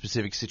be your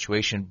specific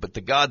situation, but the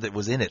God that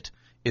was in it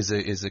is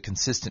a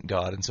consistent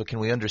God, and so can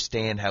we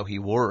understand how He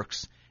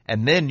works?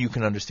 And then you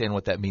can understand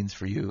what that means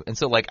for you. And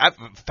so, I've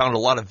found a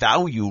lot of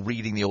value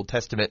reading the Old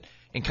Testament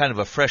in kind of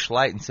a fresh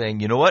light and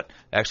saying, you know what?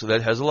 Actually,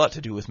 that has a lot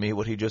to do with me,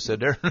 what he just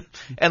said there.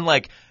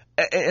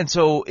 And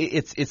so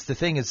it's the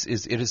thing is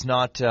it is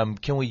not,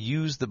 can we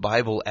use the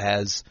Bible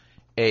as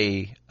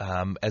a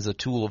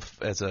tool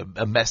as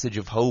a message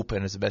of hope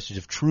and as a message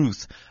of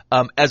truth,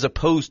 as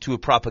opposed to a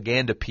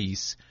propaganda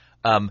piece,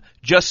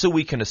 just so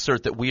we can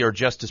assert that we are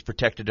just as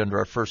protected under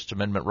our First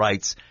Amendment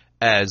rights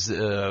as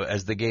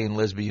the gay and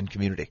lesbian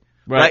community.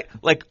 Right?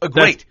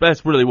 Great.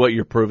 That's really what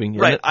you're proving.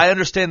 Right. It? I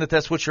understand that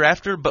that's what you're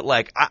after, but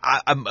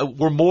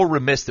we're more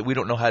remiss that we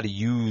don't know how to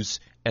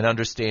use and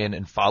understand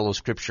and follow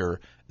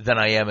Scripture than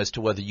I am as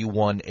to whether you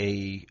won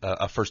a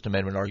First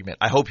Amendment argument.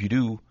 I hope you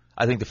do.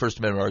 I think the First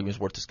Amendment argument is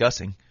worth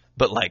discussing.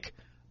 But like,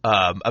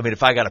 I mean,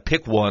 if I got to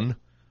pick one,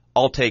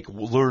 I'll take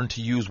learn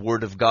to use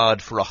Word of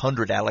God for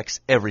 100,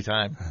 Alex, every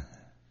time.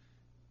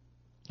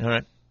 All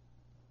right.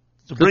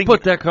 So Just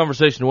put that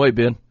conversation away,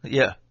 Ben.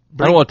 Yeah.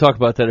 I don't want to talk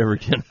about that ever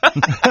again.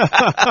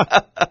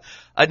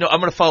 I know. I'm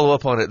going to follow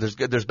up on it.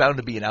 There's bound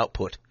to be an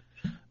output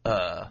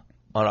on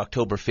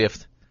October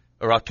 5th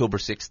or October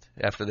 6th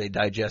after they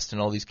digest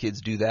and all these kids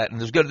do that. And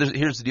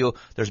here's the deal.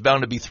 There's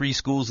bound to be 3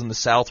 schools in the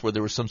South where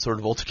there was some sort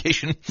of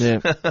altercation. Yeah.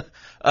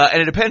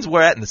 And it depends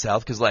where at in the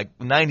South, because like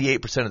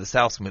 98% of the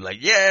South's going to be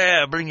like,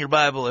 yeah, bring your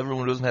Bible.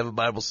 Everyone who doesn't have a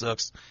Bible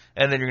sucks.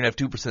 And then you're going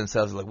to have 2% of the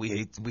South like, we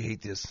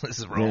hate this. This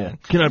is wrong. Yeah.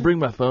 Can I bring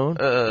my phone?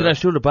 Can I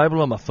show the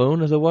Bible on my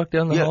phone as I walk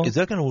down the hall? Is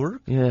that going to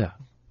work? Yeah.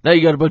 Now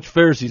you got a bunch of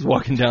Pharisees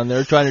walking down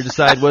there trying to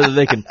decide whether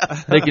they can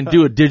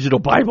do a digital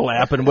Bible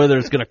app and whether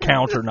it's going to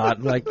count or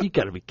not. Like, you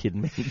got to be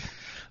kidding me.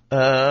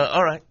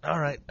 All right.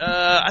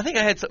 I think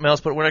I had something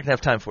else, but we're not gonna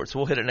have time for it, so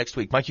we'll hit it next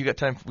week. Mike, you got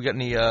time? We got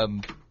any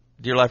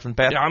Dear Life from the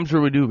Past? Yeah, I'm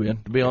sure we do,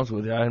 Ben. To be honest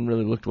with you, I hadn't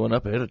really looked one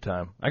up ahead of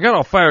time. I got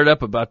all fired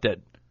up about that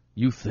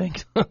youth thing.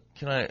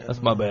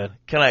 That's my bad.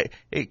 Can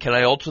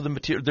I alter the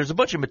material? There's a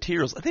bunch of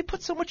materials. They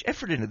put so much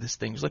effort into this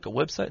thing. There's like a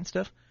website and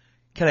stuff.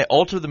 Can I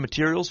alter the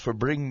materials for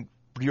Bring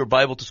Your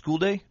Bible to School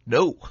Day?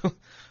 No.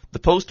 The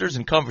posters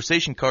and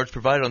conversation cards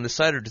provided on this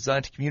site are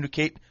designed to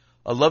communicate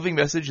a loving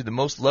message in the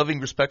most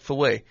loving, respectful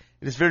way.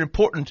 It is very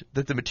important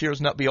that the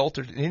materials not be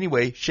altered in any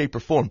way, shape,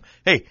 or form.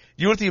 Hey,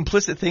 you know what the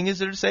implicit thing is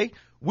there to say?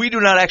 We do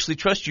not actually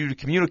trust you to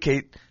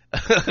communicate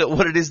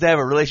what it is to have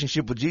a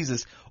relationship with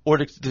Jesus or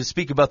to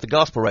speak about the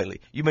gospel rightly.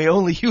 You may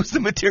only use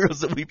the materials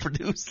that we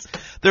produce.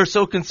 They're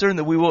so concerned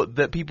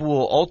that people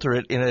will alter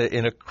it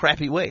in a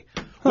crappy way.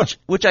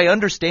 Which I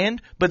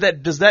understand,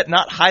 but does that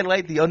not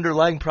highlight the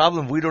underlying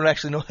problem? We don't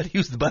actually know how to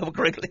use the Bible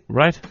correctly.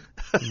 Right?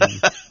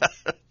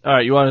 All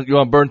right, you want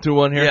to burn through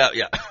one here?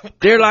 Yeah.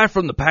 Dear Life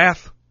from the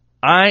Path,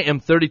 I am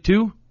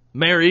 32,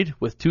 married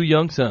with 2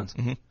 young sons.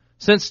 Mm-hmm.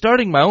 Since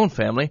starting my own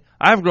family,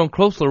 I've grown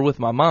closer with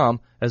my mom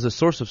as a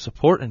source of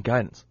support and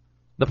guidance.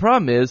 The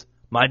problem is,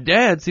 my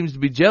dad seems to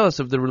be jealous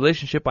of the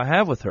relationship I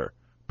have with her,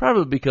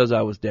 probably because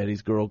I was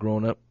daddy's girl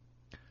growing up.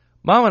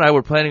 Mom and I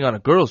were planning on a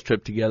girls'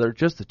 trip together,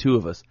 just the 2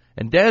 of us,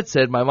 and Dad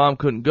said my mom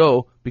couldn't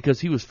go because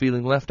he was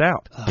feeling left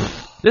out.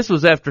 This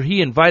was after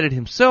he invited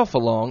himself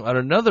along on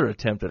another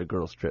attempt at a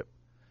girls' trip.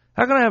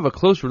 How can I have a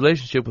close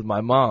relationship with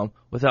my mom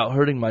without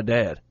hurting my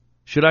dad?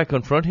 Should I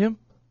confront him?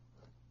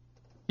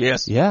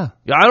 Yes. Yeah.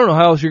 I don't know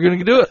how else you're going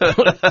to do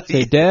it.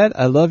 Say, Dad,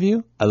 I love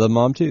you. I love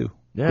Mom, too.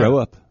 Yeah. Grow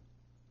up.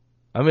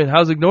 I mean,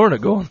 how's ignoring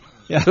it going?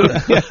 Yeah.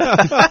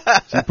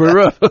 It's pretty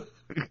rough.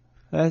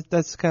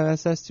 That's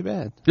too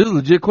bad. This is a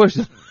legit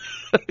question.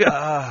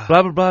 Blah,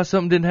 blah, blah,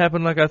 something didn't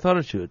happen like I thought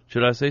it should.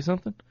 Should I say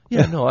something?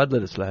 Yeah, no, I'd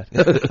let it slide.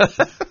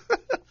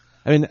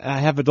 I mean, I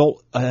have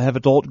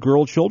adult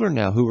girl children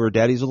now who are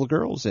daddy's little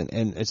girls, and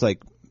it's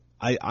like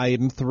I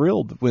am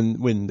thrilled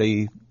when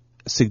they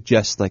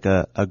suggest like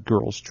a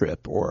girls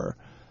trip or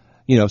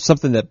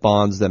something that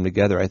bonds them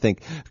together. I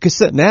think because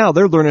now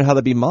they're learning how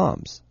to be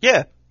moms.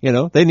 Yeah.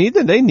 They need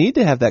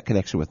to have that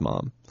connection with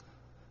mom.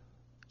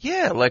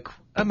 Yeah,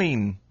 I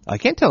mean, I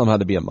can't tell them how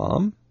to be a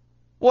mom.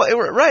 Well,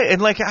 right,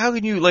 and how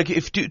can you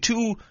if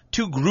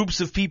two groups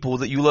of people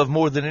that you love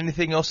more than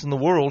anything else in the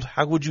world,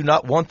 how would you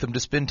not want them to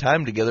spend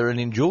time together and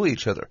enjoy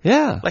each other?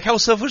 Yeah. How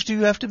selfish do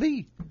you have to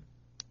be?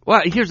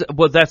 Well,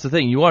 that's the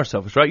thing. You are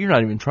selfish, right? You're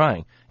not even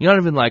trying. You're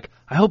not even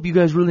I hope you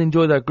guys really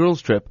enjoy that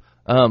girls' trip.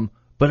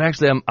 But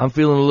actually, I'm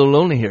feeling a little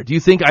lonely here. Do you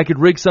think I could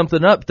rig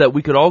something up that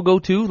we could all go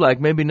to?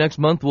 Maybe next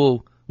month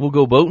we'll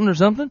go boating or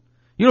something?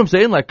 You know what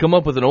I'm saying? Come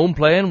up with an own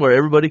plan where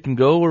everybody can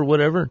go or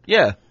whatever.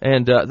 Yeah.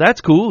 And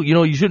that's cool.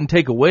 You shouldn't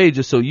take away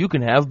just so you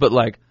can have. But,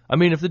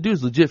 if the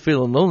dude's legit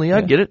feeling lonely,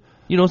 I get it.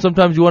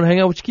 Sometimes you want to hang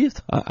out with your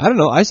kids. I don't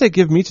know. I say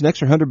give Meach an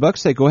extra $100.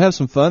 Say go have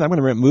some fun. I'm going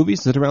to rent movies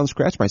and sit around and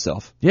scratch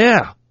myself.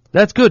 Yeah.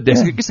 That's good, Dan.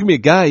 It's going to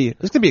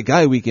be a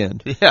guy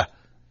weekend. Yeah.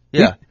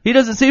 Yeah. He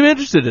doesn't seem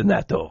interested in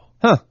that, though.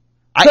 Huh.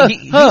 I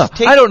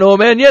don't know a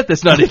man yet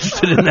that's not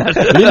interested in that.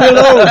 Leave me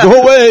alone.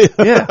 Go away.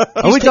 Yeah.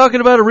 Are we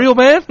talking about a real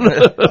man?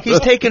 He's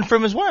taken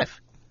from his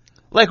wife.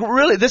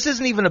 Really, this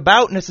isn't even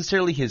about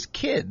necessarily his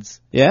kids.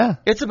 Yeah.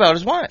 It's about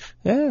his wife.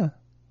 Yeah.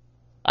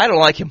 I don't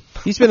like him.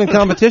 He's been in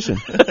competition.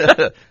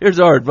 Here's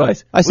our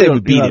advice. I say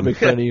we beat him. Make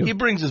fun of you. He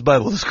brings his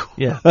Bible to school.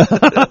 Yeah.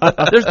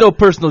 There's no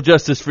personal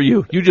justice for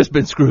you. You've just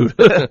been screwed.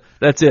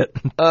 That's it.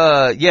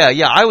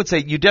 Yeah. I would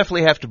say you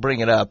definitely have to bring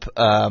it up.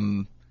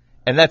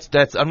 And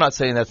that's. I'm not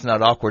saying that's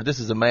not awkward. This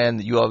is a man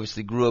that you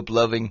obviously grew up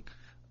loving,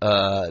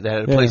 that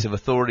had a place of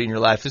authority in your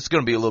life. This is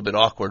going to be a little bit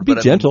awkward. Be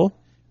gentle.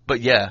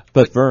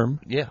 But firm.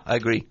 Yeah, I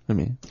agree.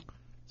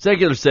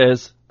 Secular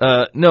says,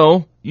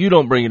 no, you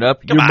don't bring it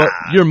up.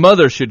 Your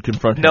mother should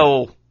confront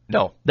him.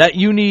 No. That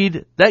you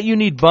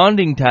need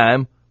bonding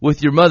time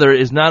with your mother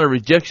is not a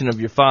rejection of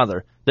your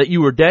father. That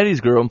you were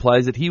daddy's girl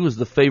implies that he was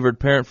the favored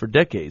parent for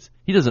decades.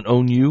 He doesn't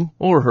own you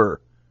or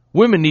her.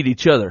 Women need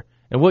each other,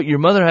 and what your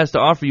mother has to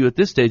offer you at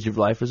this stage of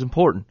life is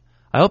important.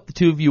 I hope the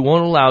two of you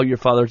won't allow your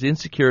father's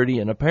insecurity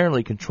and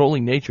apparently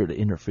controlling nature to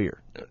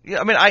interfere. Yeah,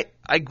 I mean, I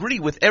agree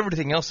with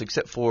everything else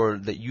except for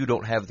that you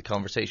don't have the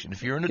conversation.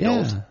 If you're an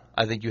adult,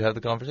 I think you have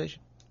the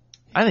conversation.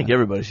 I think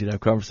everybody should have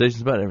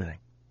conversations about everything.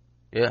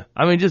 Yeah.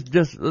 I mean,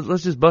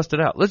 let's just bust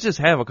it out. Let's just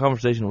have a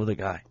conversation with a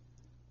guy.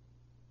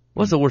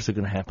 What's the worst that's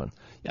going to happen?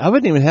 I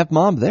wouldn't even have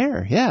Mom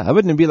there. Yeah, I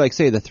wouldn't even be like,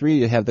 say, the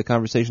three have the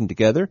conversation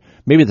together.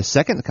 Maybe the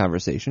second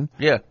conversation.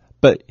 Yeah.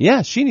 But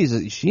yeah, she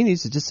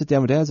needs to just sit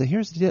down with Dad and say,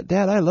 "Here's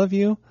Dad, I love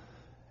you,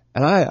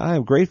 and I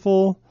am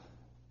grateful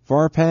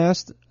for our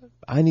past.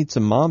 I need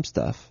some Mom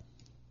stuff."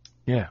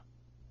 Yeah.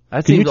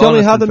 Can you tell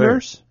me how the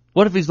nurse?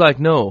 What if he's like,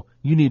 "No,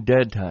 you need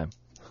Dad time."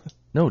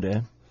 No,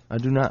 Dad, I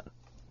do not.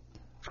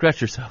 Scratch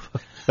yourself.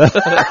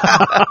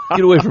 Get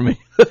away from me.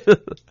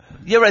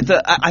 Yeah, right.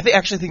 I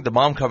actually think the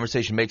mom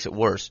conversation makes it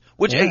worse.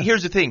 Which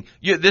here's the thing: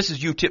 this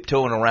is you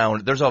tiptoeing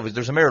around. There's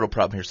a marital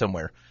problem here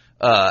somewhere,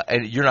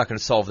 and you're not going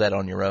to solve that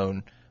on your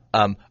own.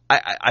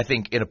 I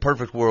think in a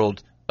perfect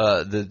world,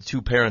 the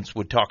two parents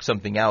would talk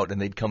something out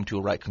and they'd come to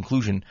a right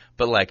conclusion.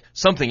 But like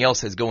something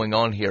else is going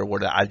on here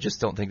where I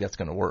just don't think that's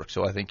going to work.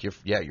 So I think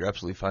you're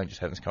absolutely fine just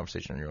having this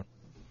conversation on your own.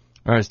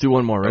 All right, let's do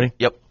one more. Ready?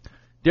 Yep.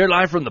 Dear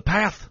Live from the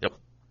Path. Yep.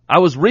 I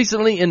was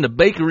recently in the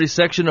bakery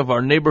section of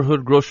our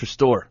neighborhood grocery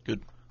store.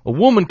 Good. A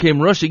woman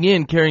came rushing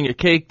in carrying a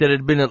cake that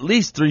had been at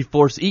least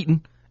 3/4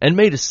 eaten and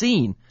made a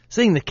scene,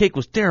 saying the cake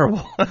was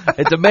terrible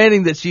and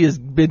demanding that she has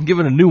been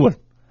given a new one.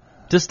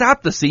 To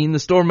stop the scene, the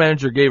store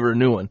manager gave her a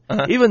new one,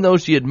 even though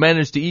she had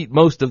managed to eat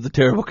most of the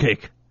terrible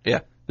cake.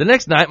 Yeah. The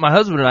next night, my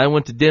husband and I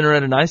went to dinner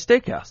at a nice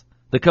steakhouse.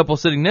 The couple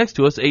sitting next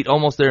to us ate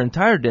almost their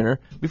entire dinner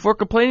before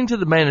complaining to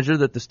the manager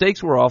that the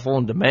steaks were awful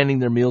and demanding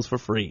their meals for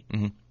free.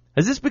 Mm-hmm.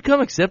 Has this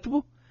become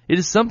acceptable?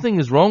 Something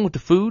is wrong with the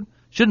food?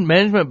 Shouldn't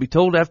management be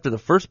told after the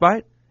first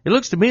bite? It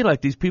looks to me like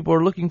these people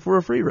are looking for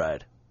a free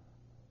ride.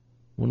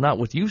 Well, not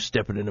with you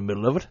stepping in the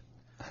middle of it.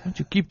 Why don't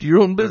you keep to your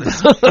own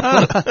business?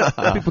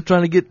 People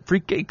trying to get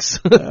free cakes.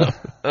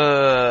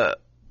 I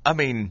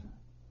mean,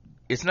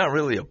 it's not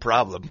really a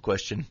problem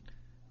question.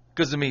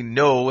 Because, I mean,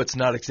 no, it's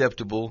not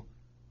acceptable.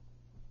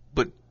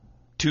 But,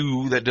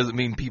 two, that doesn't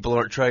mean people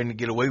aren't trying to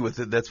get away with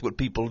it. That's what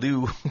people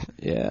do.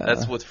 Yeah.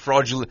 That's what's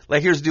fraudulent.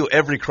 Like, here's the deal.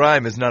 Every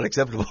crime is not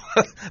acceptable.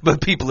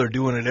 But people are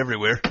doing it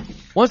everywhere.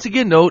 Once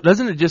again, though,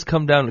 doesn't it just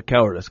come down to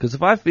cowardice? Because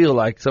if I feel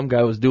like some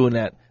guy was doing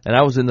that and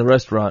I was in the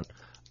restaurant,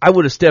 I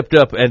would have stepped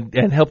up and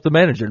helped the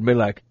manager and been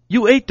like,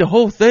 "You ate the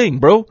whole thing,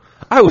 bro.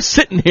 I was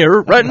sitting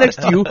here right next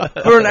to you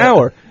for an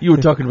hour. You were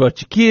talking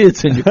about your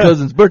kids and your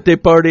cousin's birthday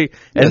party.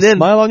 And then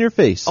smile on your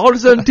face. All of a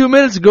sudden, 2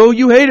 minutes ago,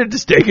 you hated the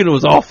steak and it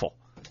was awful.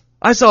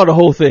 I saw the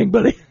whole thing,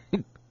 buddy."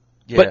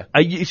 Yeah.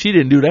 But she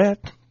didn't do that.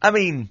 I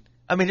mean,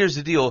 here's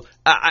the deal.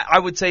 I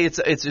would say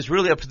it's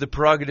really up to the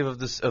prerogative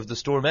of the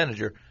store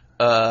manager.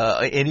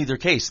 In either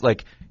case,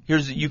 like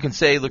you can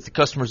say, look, the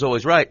customer's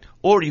always right,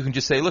 or you can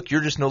just say, look,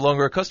 you're just no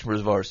longer a customer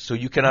of ours, so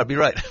you cannot be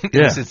right.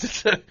 Yeah.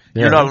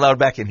 You're not allowed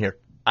back in here.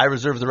 I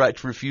reserve the right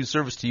to refuse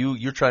service to you.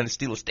 You're trying to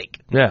steal a steak.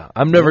 Yeah,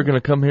 I'm never going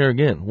to come here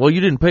again. Well,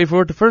 you didn't pay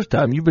for it the first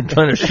time. You've been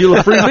trying to steal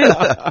a free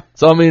meal.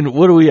 So, I mean,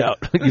 what are we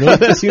out? You know,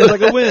 That seems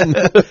like a win.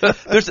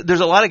 There's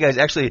a lot of guys,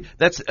 actually,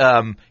 that's,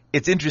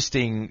 it's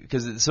interesting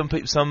because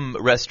some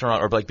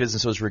restaurant or like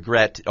businesses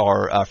regret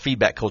our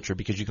feedback culture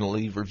because you can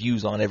leave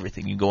reviews on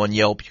everything. You can go on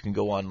Yelp, you can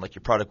go on like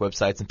your product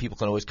websites, and people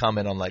can always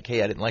comment on like,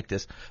 hey, I didn't like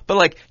this. But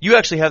like you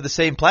actually have the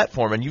same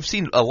platform, and you've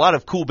seen a lot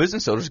of cool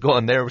business owners go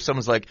on there where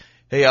someone's like,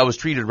 hey, I was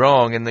treated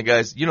wrong, and the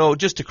guy's,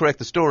 just to correct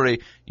the story,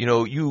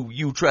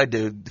 you tried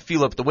to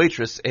feel up the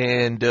waitress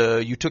and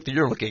you took the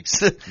urinal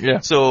cakes. Yeah.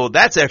 So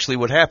that's actually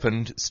what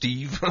happened,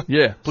 Steve.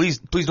 Yeah. Please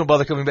don't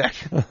bother coming back.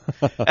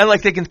 And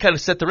like they can kind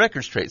of set the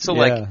record straight. So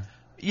like,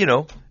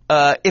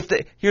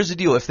 here's the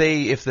deal: if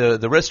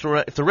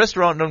the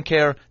restaurant don't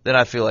care, then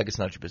I feel like it's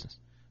not your business.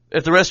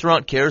 If the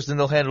restaurant cares, then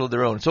they'll handle it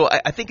their own. So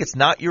I think it's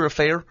not your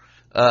affair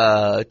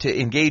to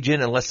engage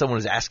in unless someone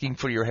is asking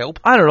for your help.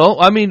 I don't know.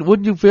 I mean,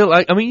 wouldn't you feel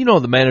like,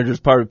 the manager's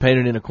probably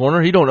painted in a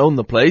corner. He don't own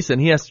the place, and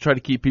he has to try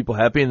to keep people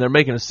happy, and they're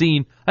making a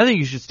scene. I think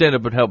you should stand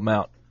up and help them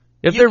out.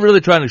 If they're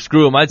really trying to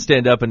screw him, I'd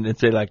stand up and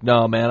say like,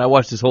 no, man, I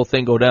watched this whole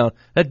thing go down.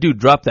 That dude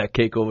dropped that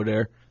cake over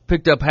there,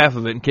 picked up half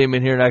of it, and came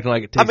in here and acting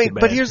like it tasted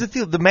bad. But here's the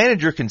deal. The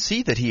manager can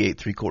see that he ate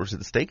 3/4 of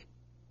the steak.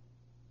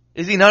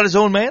 Is he not his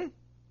own man?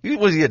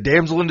 Was he a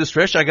damsel in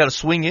distress? I got to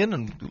swing in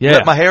and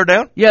let my hair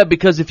down? Yeah,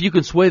 because if you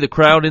can sway the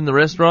crowd in the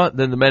restaurant,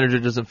 then the manager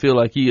doesn't feel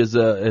like he is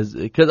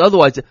because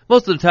otherwise,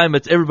 most of the time,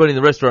 it's everybody in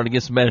the restaurant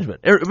against the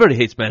management. Everybody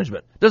hates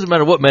management. Doesn't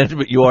matter what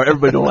management you are,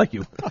 everybody don't like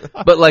you.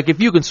 But like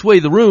if you can sway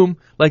the room,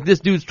 like this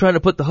dude's trying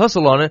to put the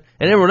hustle on it,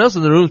 and everyone else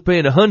in the room's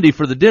paying $100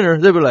 for the dinner,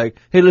 they'll be like,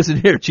 hey, listen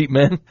here, cheap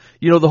man.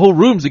 The whole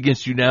room's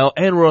against you now,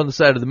 and we're on the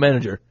side of the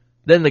manager.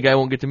 Then the guy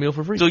won't get the meal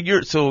for free. So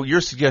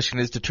your suggestion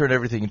is to turn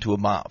everything into a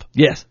mob.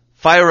 Yes.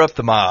 Fire up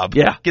the mob.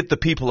 Yeah. Get the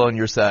people on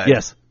your side.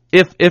 Yes.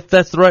 If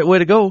that's the right way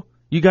to go,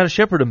 you got to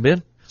shepherd them,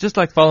 Ben. It's just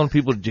like following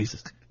people to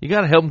Jesus. You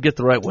got to help them get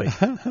the right way.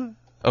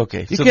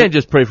 Okay. You can't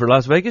just pray for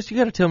Las Vegas. You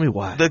got to tell me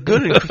why. The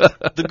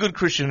good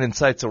Christian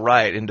incites a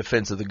riot in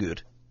defense of the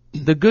good.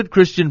 The good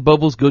Christian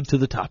bubbles good to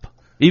the top.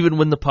 even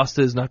when the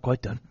pasta is not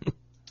quite done.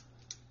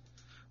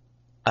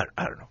 I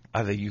don't know.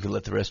 I think you could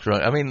let the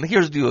restaurant. I mean,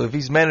 here's the deal. If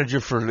he's manager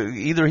for,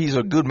 either he's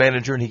a good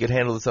manager and he could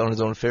handle this on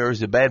his own affair, or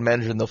he's a bad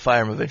manager and they'll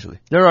fire him eventually.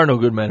 There are no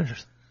good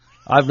managers.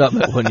 I've not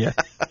met one yet.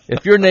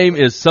 If your name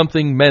is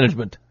something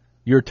management,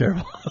 you're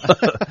terrible.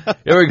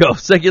 Here we go.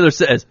 Secular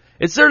says,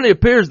 it certainly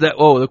appears that,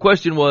 the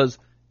question was,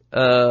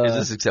 is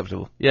this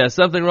acceptable? Yeah,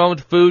 something wrong with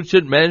the food.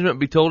 Shouldn't management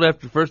be told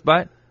after the first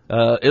bite?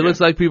 It looks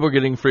like people are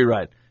getting a free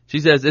ride. She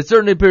says, it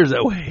certainly appears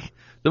that way.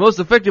 The most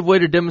effective way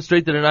to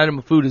demonstrate that an item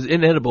of food is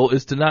inedible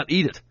is to not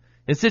eat it.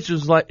 In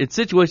situations like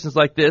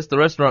this, the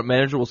restaurant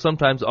manager will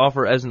sometimes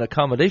offer as an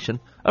accommodation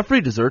a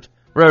free dessert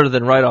rather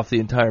than write off the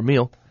entire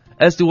meal.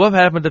 As to what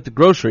happened at the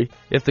grocery,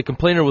 if the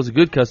complainer was a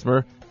good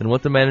customer, then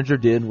what the manager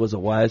did was a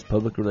wise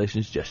public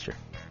relations gesture.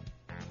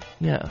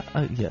 Yeah.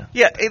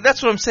 Yeah,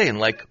 that's what I'm saying.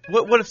 Like,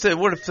 what if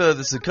this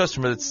is a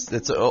customer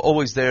that's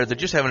always there? They're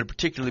just having a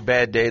particularly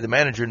bad day. The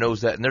manager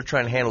knows that, and they're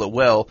trying to handle it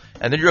well.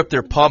 And then you're up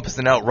there pompous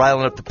and out,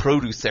 riling up the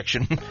produce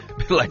section, be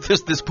like,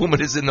 this woman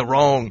is in the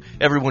wrong.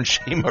 Everyone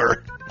shame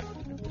her.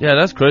 Yeah,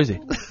 that's crazy.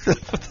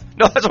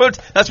 No,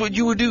 that's what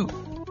you would do.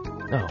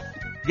 No.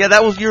 Yeah,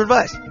 that was your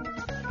advice.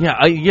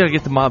 Yeah, you gotta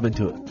get the mob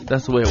into it.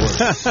 That's the way it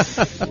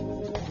works.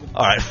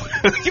 All right,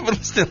 you've been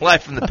listening to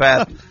Live from the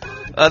Path.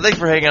 Thanks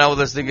for hanging out with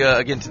us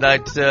again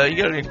tonight. You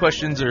got any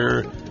questions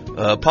or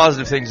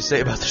positive things to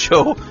say about the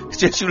show?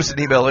 Just shoot us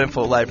an email,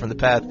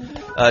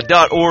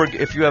 info@livefromthepath.org.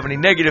 If you have any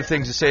negative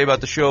things to say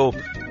about the show,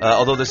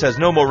 although this has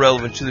no more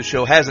relevance to the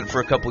show, hasn't for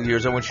a couple of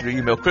years, I want you to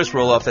email Chris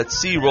Roloff,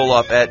 that's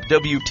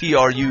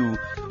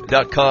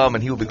croloff@WTRU.com,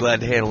 and he will be glad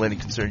to handle any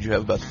concerns you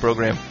have about the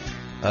program.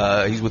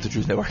 He's with the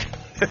Truth Network.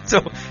 So,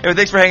 anyway,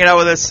 thanks for hanging out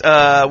with us.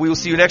 We will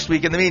see you next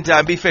week. In the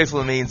meantime, be faithful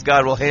to the means.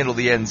 God will handle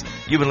the ends.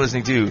 You've been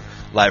listening to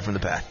Live from the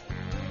Path.